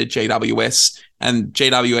defeated GWS, and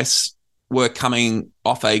GWS were coming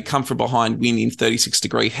off a come-from-behind win in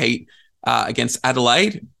 36-degree heat against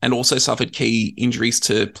Adelaide, and also suffered key injuries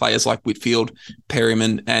to players like Whitfield,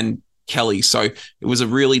 Perryman and Kelly. So it was a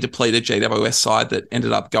really depleted GWS side that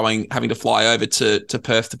ended up having to fly over to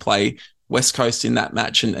Perth to play West Coast in that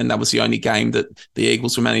match, and that was the only game that the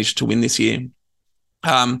Eagles were managed to win this year.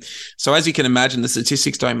 So as you can imagine, the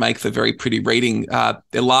statistics don't make for very pretty reading.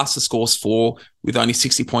 Their last scores 4 with only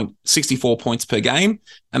 64 points per game,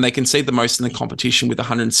 and they concede the most in the competition with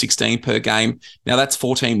 116 per game. Now that's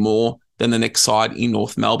 14 more than the next side in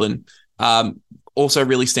North Melbourne. Also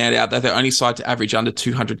really stand out that they're only side to average under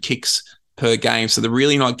 200 kicks per game. So they're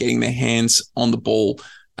really not getting their hands on the ball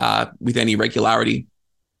with any regularity.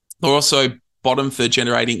 They're also bottom for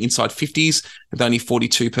generating inside 50s with only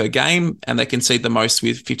 42 per game, and they concede the most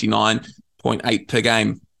with 59.8 per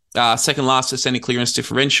game. Second last at centre clearance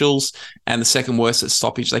differentials, and the second worst at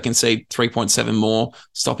stoppage. They concede 3.7 more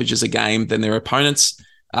stoppages a game than their opponents,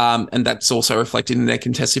 and that's also reflected in their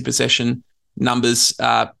contested possession numbers.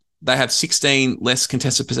 They have 16 less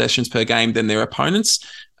contested possessions per game than their opponents.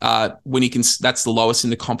 That's the lowest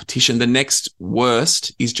in the competition. The next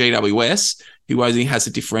worst is GWS, who only has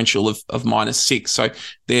a differential of -6. So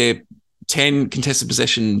they're 10 contested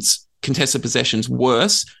possessions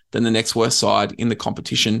worse than the next worst side in the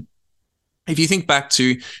competition. If you think back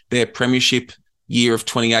to their premiership year of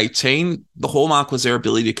 2018, the hallmark was their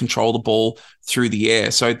ability to control the ball through the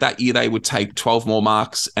air. So that year they would take 12 more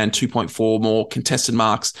marks and 2.4 more contested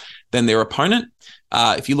marks than their opponent.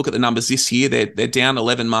 If you look at the numbers this year, they're down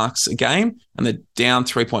 11 marks a game and they're down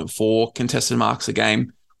 3.4 contested marks a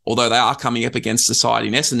game, although they are coming up against the side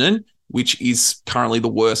in Essendon, which is currently the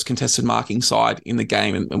worst contested marking side in the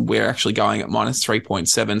game, and we're actually going at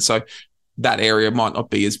 -3.7. So that area might not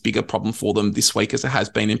be as big a problem for them this week as it has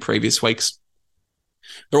been in previous weeks.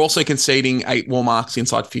 They're also conceding 8 more marks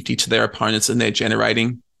inside 50 to their opponents, and they're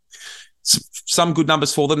generating some good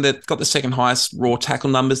numbers for them. They've got the second highest raw tackle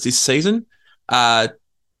numbers this season.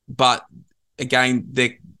 But again,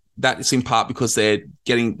 that is in part because they're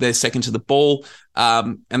second to the ball,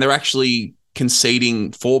 and they're actually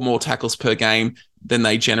conceding 4 more tackles per game than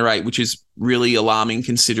they generate, which is really alarming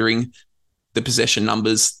considering the possession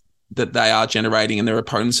numbers that they are generating and their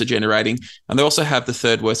opponents are generating. And they also have the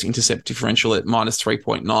third worst intercept differential at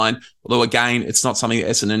 -3.9. Although again, it's not something that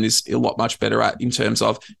Essendon is a lot much better at in terms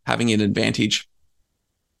of having an advantage.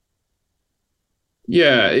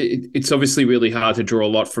 Yeah, it's obviously really hard to draw a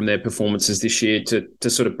lot from their performances this year to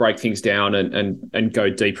sort of break things down and go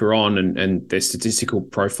deeper on. And their statistical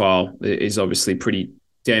profile is obviously pretty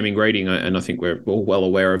damning reading. And I think we're all well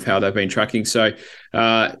aware of how they've been tracking. So,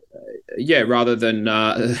 rather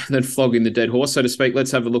than flogging the dead horse, so to speak,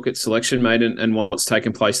 let's have a look at selection, mate, and what's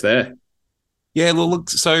taken place there. Yeah, well, look,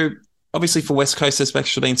 so obviously for West Coast, there's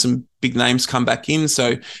actually been some big names come back in.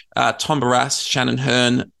 So Tom Barrass, Shannon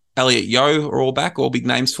Hearn, Elliot Yeo are all back, all big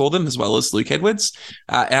names for them, as well as Luke Edwards.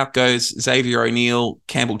 Out goes Xavier O'Neill,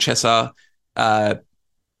 Campbell Chesser,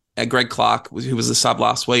 Greg Clark, who was a sub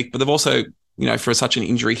last week. But they've also, for such an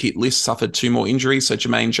injury hit list, suffered 2 more injuries. So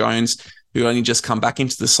Jermaine Jones, who only just come back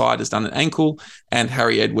into the side, has done an ankle, and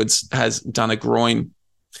Harry Edwards has done a groin.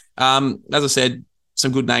 As I said,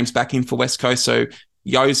 some good names back in for West Coast. So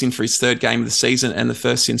Yo's in for his 3rd game of the season and the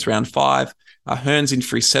first since round 5. Hearn's in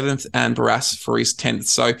for his 7th and Barrass for his 10th.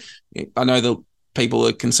 So I know that people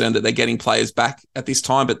are concerned that they're getting players back at this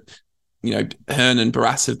time, but Hearn and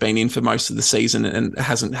Barrass have been in for most of the season and it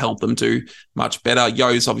hasn't helped them do much better.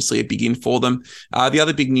 Yo's obviously a big in for them. The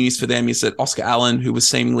other big news for them is that Oscar Allen, who was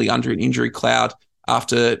seemingly under an injury cloud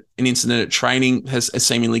after an incident at training, has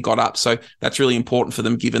seemingly got up. So that's really important for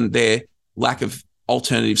them given their lack of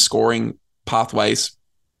alternative scoring pathways.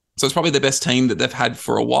 So it's probably the best team that they've had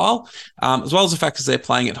for a while, as well as the fact that they're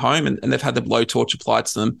playing at home and they've had the blowtorch applied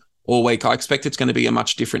to them all week. I expect it's going to be a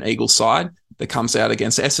much different Eagles side that comes out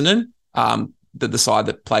against Essendon than the side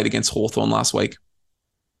that played against Hawthorn last week.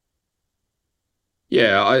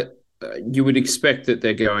 Yeah, you would expect that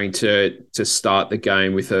they're going to start the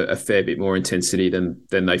game with a fair bit more intensity than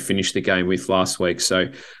they finished the game with last week. So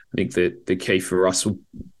I think that the key for us will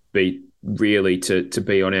be really to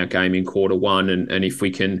be on our game in quarter one, and if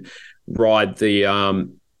we can ride the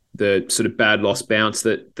sort of bad loss bounce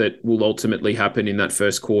that will ultimately happen in that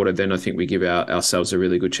first quarter, then I think we give ourselves a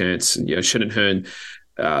really good chance. You know, Shannon Hearn,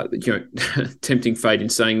 tempting fate in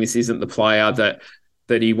saying this isn't the player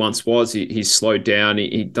that he once was. He's slowed down.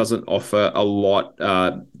 He doesn't offer a lot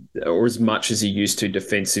or as much as he used to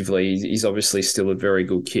defensively. He's obviously still a very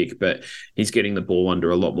good kick, but he's getting the ball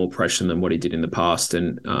under a lot more pressure than what he did in the past.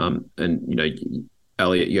 And you know,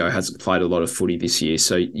 Elliot Yeo hasn't played a lot of footy this year,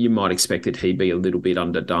 so you might expect that he'd be a little bit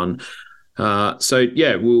underdone. So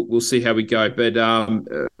yeah, we'll see how we go. But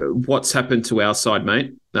what's happened to our side,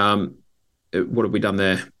 mate? What have we done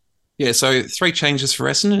there? Yeah, so 3 changes for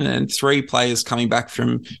Essendon and 3 players coming back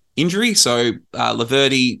from injury. So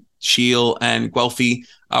Laverde, Shiel and Guelphy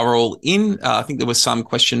are all in. I think there was some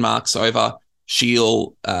question marks over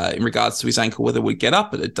Shiel in regards to his ankle, whether we get up,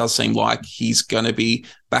 but it does seem like he's going to be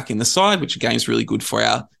back in the side, which again is really good for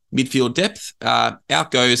our midfield depth. Out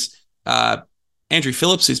goes Andrew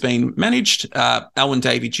Phillips, who's been managed. Alwyn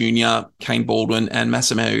Davey Jr., Kane Baldwin and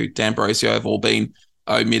Massimo D'Ambrosio have all been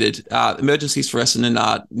omitted. Emergencies for Essendon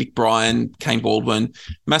are Nick Bryan, Kane Baldwin,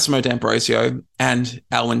 Massimo D'Ambrosio and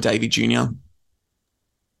Alwyn Davey Jr.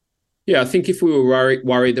 Yeah, I think if we were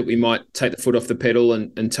worried that we might take the foot off the pedal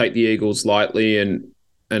and take the Eagles lightly and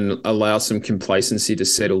allow some complacency to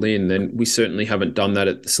settle in, then we certainly haven't done that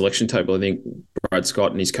at the selection table. I think Brad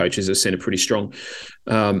Scott and his coaches have sent a pretty strong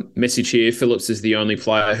message here. Phillips is the only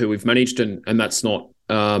player who we've managed, and that's not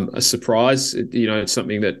a surprise. You know, it's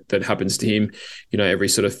something that happens to him, you know, every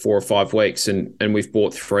sort of 4 or 5 weeks, and we've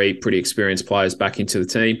brought 3 pretty experienced players back into the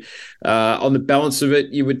team. On the balance of it,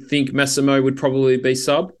 you would think Massimo would probably be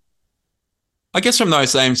sub. I guess from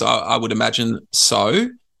those names, I would imagine so.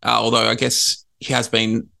 Although I guess he has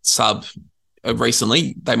been sub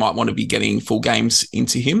recently, they might want to be getting full games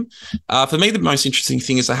into him. For me, the most interesting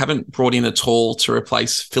thing is they haven't brought in at all to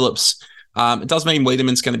replace Phillips. It does mean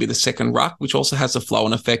Wiedemann's going to be the second ruck, which also has a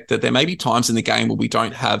flow-on effect that there may be times in the game where we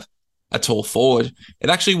don't have a tall forward. It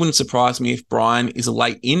actually wouldn't surprise me if Bryan is a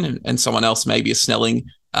late in and someone else, maybe a Snelling,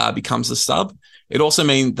 becomes the sub. It also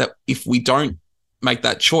means that if we don't make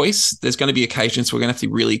that choice, there's going to be occasions we're going to have to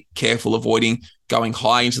be really careful avoiding going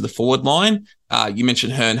high into the forward line. You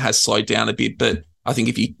mentioned Hearn has slowed down a bit, but I think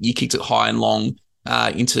if you kicked it high and long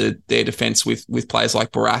into their defence with players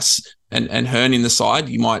like Barras and Hearn in the side,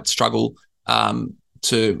 you might struggle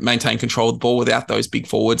to maintain control of the ball without those big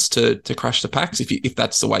forwards to crash the packs if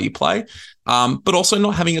that's the way you play. But also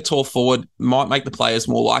not having a tall forward might make the players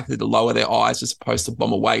more likely to lower their eyes as opposed to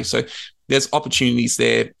bomb away. So there's opportunities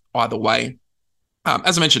there either way.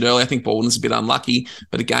 As I mentioned earlier, I think Baldwin's a bit unlucky,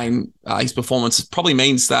 but again, his performance probably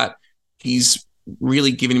means that he's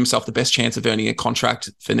really given himself the best chance of earning a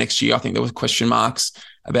contract for next year. I think there were question marks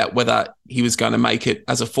about whether he was going to make it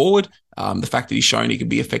as a forward. The fact that he's shown he can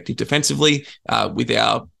be effective defensively with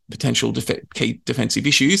our potential key defensive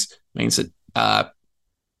issues means that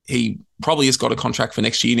he probably has got a contract for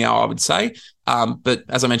next year now, I would say. But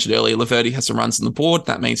as I mentioned earlier, Laverde has some runs on the board.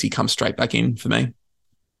 That means he comes straight back in for me.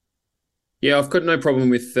 Yeah, I've got no problem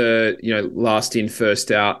with the last in, first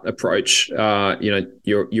out approach. You're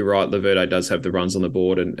right. Laverde does have the runs on the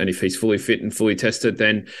board, and if he's fully fit and fully tested,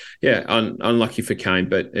 then yeah, unlucky for Kane,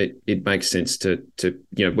 but it makes sense to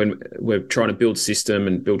when we're trying to build system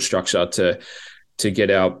and build structure to get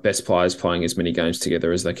our best players playing as many games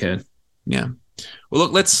together as they can. Yeah. Well,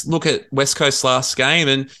 let's look at West Coast's last game,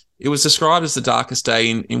 and it was described as the darkest day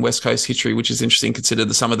in West Coast history, which is interesting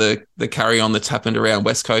considered some of the carry on that's happened around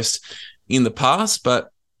West Coast in the past. But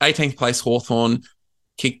 18th place Hawthorn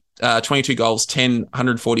kicked 22 goals,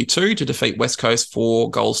 142 to defeat West Coast 4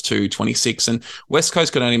 goals to 26. And West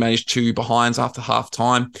Coast could only manage 2 behinds after half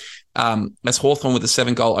time. As Hawthorn with a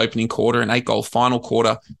 7-goal opening quarter and 8-goal final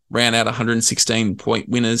quarter ran out 116-point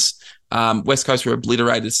winners. West Coast were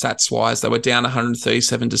obliterated stats-wise. They were down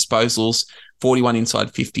 137 disposals, 41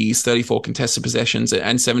 inside 50s, 34 contested possessions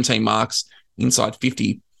and 17 marks inside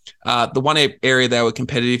 50. The one area they were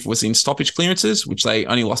competitive was in stoppage clearances, which they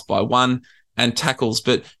only lost by 1, and tackles.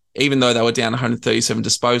 But even though they were down 137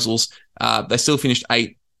 disposals, they still finished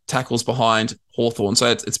 8 tackles behind Hawthorn.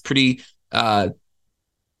 So it's pretty, even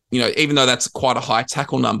though that's quite a high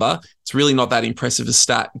tackle number, it's it's really not that impressive a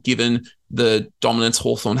stat given the dominance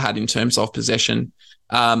Hawthorn had in terms of possession.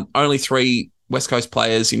 Only 3 West Coast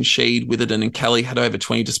players in Sheed, Witherden and Kelly had over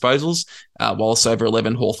 20 disposals, whilst over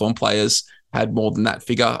 11 Hawthorn players had more than that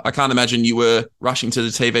figure. I can't imagine you were rushing to the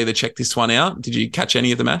TV to check this one out. Did you catch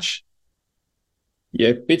any of the match?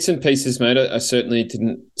 Yeah, bits and pieces, mate. I certainly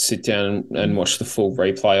didn't sit down and watch the full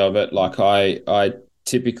replay of it like I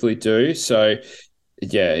typically do. So,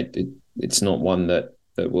 yeah, it's not one that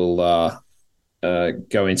will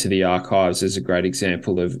go into the archives as a great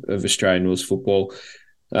example of Australian rules football.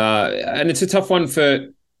 And it's a tough one for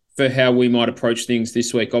how we might approach things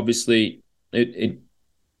this week. Obviously, it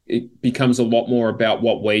becomes a lot more about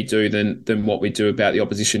what we do than what we do about the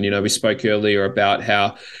opposition. We spoke earlier about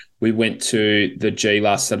how we went to the G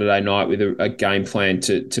last Saturday night with a game plan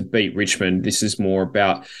to beat Richmond. This is more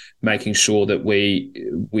about making sure that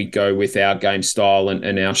we go with our game style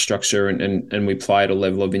and our structure and we play at a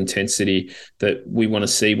level of intensity that we want to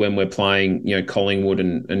see when we're playing, Collingwood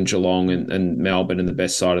and Geelong and Melbourne in the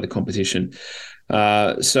best side of the competition.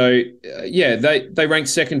 They rank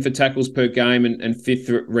second for tackles per game and fifth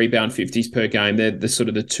rebound 50s per game. They're the sort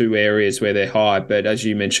of the 2 areas where they're high. But as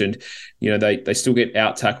you mentioned, they still get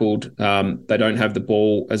out tackled. They don't have the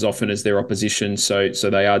ball as often as their opposition. So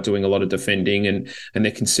they are doing a lot of defending and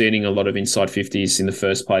they're conceding a lot of inside 50s in the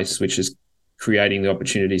first place, which is creating the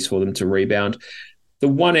opportunities for them to rebound. The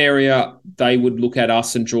one area they would look at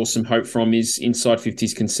us and draw some hope from is inside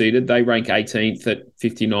 50s conceded. They rank 18th at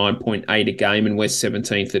 59.8 a game and we're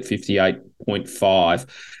 17th at 58.5.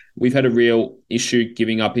 We've had a real issue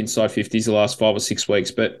giving up inside 50s the last 5 or 6 weeks,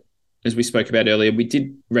 but as we spoke about earlier, we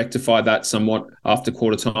did rectify that somewhat after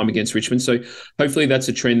quarter time against Richmond. So hopefully that's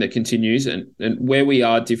a trend that continues. And where we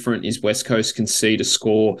are different is West Coast concede a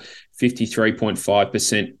score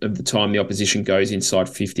 53.5% of the time the opposition goes inside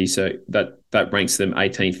 50. So that ranks them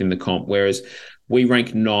 18th in the comp, whereas we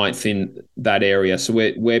rank 9th in that area. So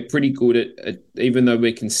we're pretty good at even though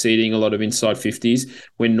we're conceding a lot of inside 50s,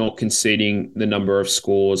 we're not conceding the number of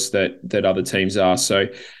scores that other teams are. So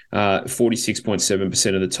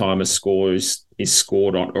 46.7% of the time a score is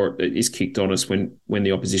scored on or is kicked on us when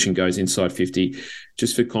the opposition goes inside 50.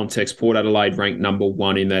 Just for context, Port Adelaide ranked number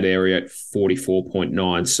 1 in that area at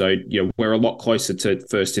 44.9. So we're a lot closer to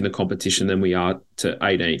first in the competition than we are to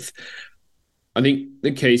 18th. I think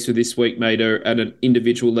the keys for this week, mate, are at an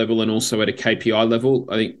individual level and also at a KPI level.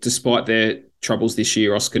 I think despite their troubles this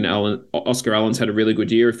year, Oscar Allen's had a really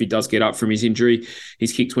good year. If he does get up from his injury,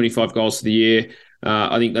 he's kicked 25 goals for the year.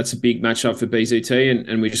 I think that's a big matchup for BZT,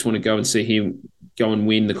 and we just want to go and see him go and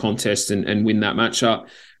win the contest and win that matchup.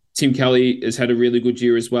 Tim Kelly has had a really good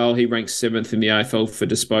year as well. He ranks 7th in the AFL for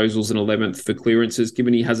disposals and 11th for clearances.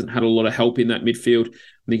 Given he hasn't had a lot of help in that midfield,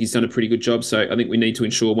 I think he's done a pretty good job. So I think we need to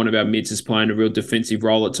ensure one of our mids is playing a real defensive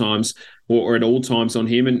role at times or at all times on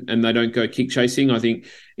him and they don't go kick chasing. I think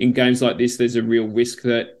in games like this, there's a real risk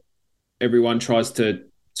that everyone tries to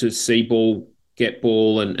see ball, get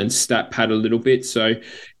ball and stat pad a little bit. So,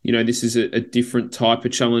 this is a different type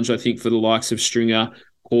of challenge, I think, for the likes of Stringer,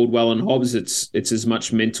 Caldwell and Hobbs. It's as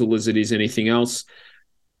much mental as it is anything else.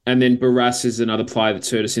 And then Barras is another player that's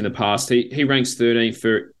hurt us in the past. He ranks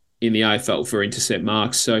 13th in the AFL for intercept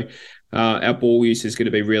marks. So our ball use is going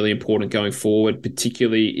to be really important going forward,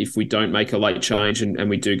 particularly if we don't make a late change and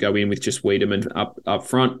we do go in with just Wiedemann up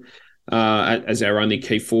front as our only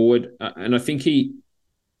key forward. And I think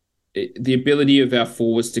the ability of our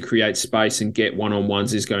forwards to create space and get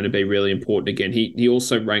one-on-ones is going to be really important again. He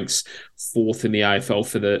also ranks 4th in the AFL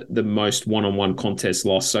for the most one-on-one contest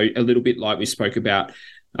loss. So a little bit like we spoke about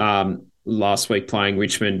last week playing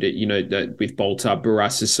Richmond, with Bolter,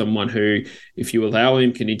 Barras is someone who, if you allow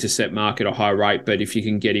him, can intercept mark at a high rate, but if you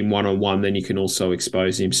can get him one-on-one, then you can also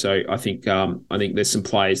expose him. So I think there's some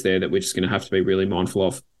players there that we're just going to have to be really mindful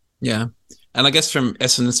of. Yeah. And I guess from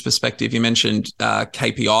Essendon's perspective, you mentioned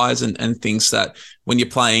KPIs and things that when you're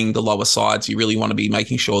playing the lower sides, you really want to be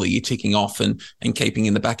making sure that you're ticking off and keeping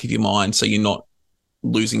in the back of your mind so you're not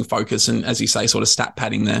losing focus and, as you say, sort of stat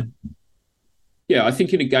padding there. Yeah, I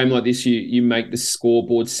think in a game like this, you make the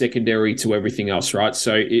scoreboard secondary to everything else, right?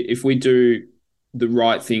 So if we do the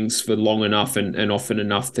right things for long enough and often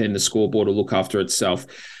enough, then the scoreboard will look after itself.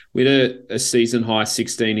 We had a season high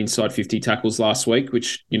 16 inside 50 tackles last week,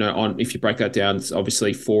 which, if you break that down, it's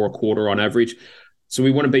obviously 4 a quarter on average. So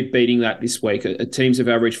we want to be beating that this week. Teams have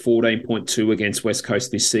averaged 14.2 against West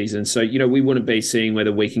Coast this season. So, we want to be seeing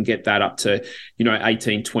whether we can get that up to,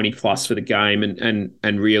 18, 20 plus for the game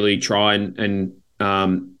and really try and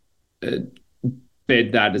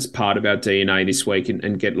bed that as part of our DNA this week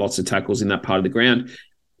and get lots of tackles in that part of the ground.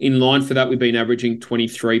 in line for that, we've been averaging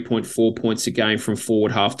 23.4 points a game from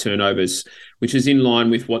forward half turnovers, which is in line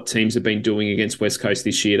with what teams have been doing against West Coast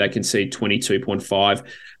this year. They concede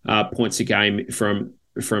 22.5 points a game from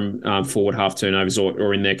forward half turnovers,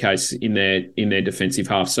 or in their case, in their defensive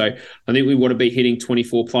half. So I think we want to be hitting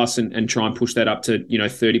 24 plus and try and push that up to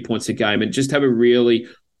 30 points a game, and just have a really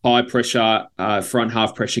high pressure front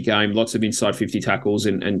half pressure game, lots of inside 50 tackles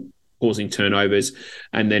and causing turnovers,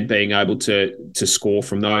 and then being able to score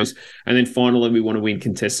from those. And then finally, we want to win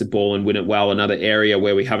contested ball and win it well, another area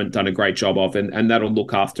where we haven't done a great job of, and that'll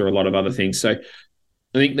look after a lot of other things. So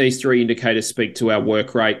I think these three indicators speak to our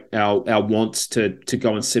work rate, our wants to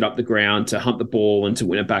go and sit up the ground, to hunt the ball and to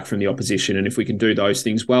win it back from the opposition. And if we can do those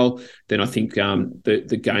things well, then I think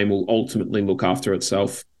the game will ultimately look after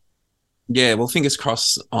itself. Yeah, well, fingers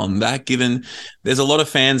crossed on that, given there's a lot of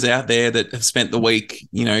fans out there that have spent the week,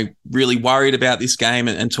 really worried about this game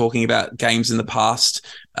and talking about games in the past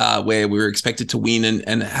where we were expected to win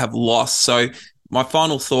and have lost. So my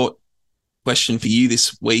final thought question for you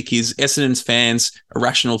this week is: Essendon's fans'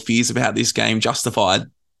 irrational fears about this game justified?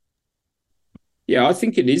 Yeah, I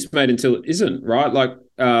think it is, mate, until it isn't, right? Like,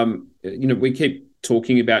 we keep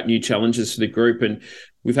talking about new challenges for the group, and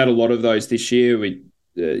we've had a lot of those this year. We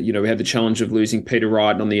had the challenge of losing Peter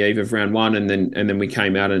Wright on the eve of round one, and then we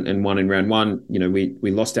came out and won in round one.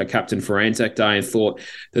 We lost our captain for Anzac Day and thought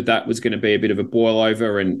that was going to be a bit of a boil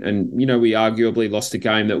over, and we arguably lost a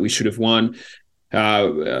game that we should have won.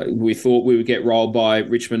 We thought we would get rolled by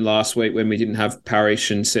Richmond last week when we didn't have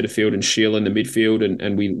Parrish and Setterfield and Shield in the midfield,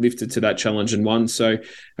 and we lifted to that challenge and won. So,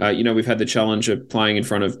 we've had the challenge of playing in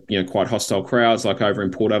front of quite hostile crowds, like over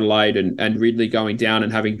in Port Adelaide, and Ridley going down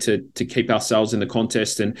and having to keep ourselves in the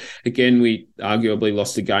contest. And again, we arguably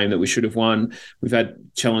lost a game that we should have won. We've had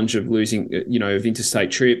challenge of losing, of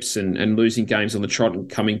interstate trips and losing games on the trot and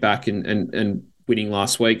coming back and winning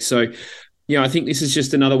last week. So, I think this is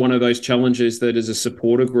just another one of those challenges that, as a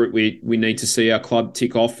supporter group, we need to see our club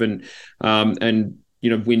tick off and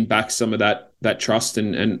win back some of that trust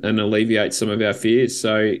and alleviate some of our fears.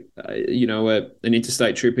 So, an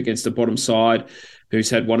interstate trip against a bottom side who's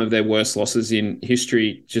had one of their worst losses in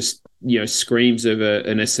history just screams of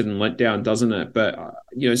an Essendon letdown, doesn't it? But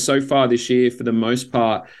so far this year, for the most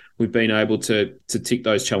part, we've been able to tick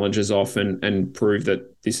those challenges off and prove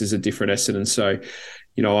that this is a different Essendon. So,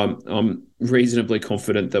 I'm reasonably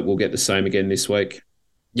confident that we'll get the same again this week.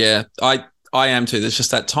 Yeah, I am too. There's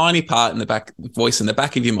just that tiny part in the back, voice in the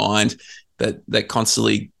back of your mind that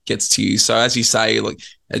constantly gets to you. So as you say, like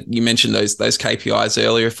you mentioned those KPIs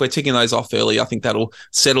earlier, if we're ticking those off early, I think that'll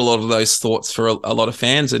set a lot of those thoughts for a lot of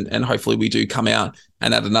fans, and hopefully we do come out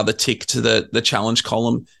and add another tick to the challenge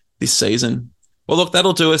column this season. Well, look,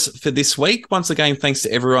 that'll do us for this week. Once again, thanks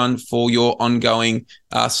to everyone for your ongoing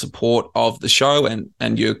support of the show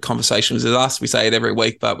and your conversations with us. We say it every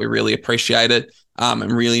week, but we really appreciate it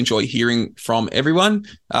and really enjoy hearing from everyone.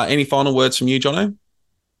 Any final words from you, Jono?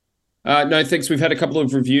 No, thanks. We've had a couple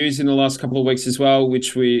of reviews in the last couple of weeks as well,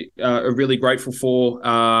 which we are really grateful for.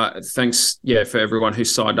 Thanks, for everyone who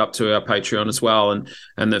signed up to our Patreon as well,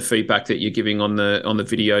 and the feedback that you're giving on the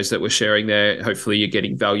videos that we're sharing there. Hopefully, you're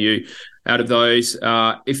getting value out of those.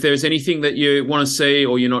 If there's anything that you want to see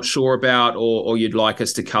or you're not sure about or you'd like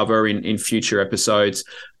us to cover in future episodes,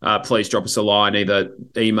 please drop us a line, either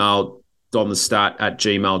email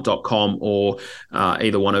donthestat@gmail.com or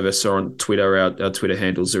either one of us are on Twitter. Our Twitter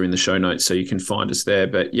handles are in the show notes, so you can find us there.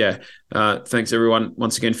 But thanks everyone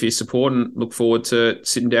once again for your support, and look forward to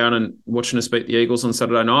sitting down and watching us beat the Eagles on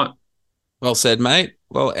Saturday night. Well said, mate.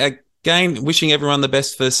 Well, again, wishing everyone the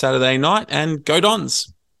best for Saturday night, and go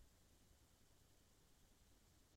Dons.